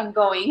mean where I'm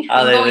going?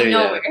 Hallelujah. I'm going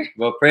nowhere.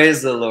 Well,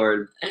 praise the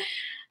Lord.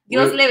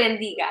 Dios le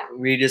bendiga.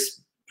 We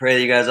just pray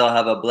that you guys all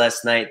have a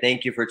blessed night.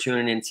 Thank you for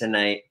tuning in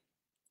tonight.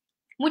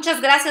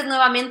 Muchas gracias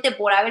nuevamente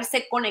por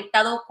haberse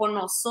conectado con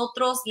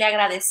nosotros. Le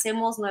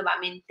agradecemos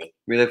nuevamente.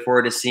 We look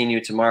forward to seeing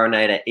you tomorrow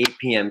night at 8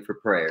 p.m. for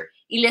prayer.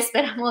 Y le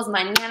esperamos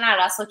mañana a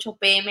las 8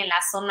 p.m. en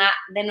la zona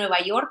de Nueva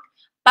York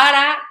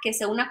para que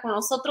se una con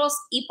nosotros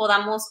y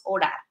podamos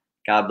orar.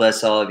 God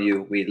bless all of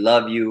you. We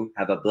love you.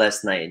 Have a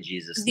blessed night in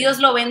Jesus' name. Dios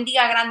lo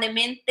bendiga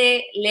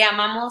grandemente. Le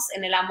amamos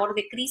en el amor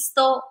de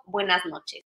Cristo. Buenas noches.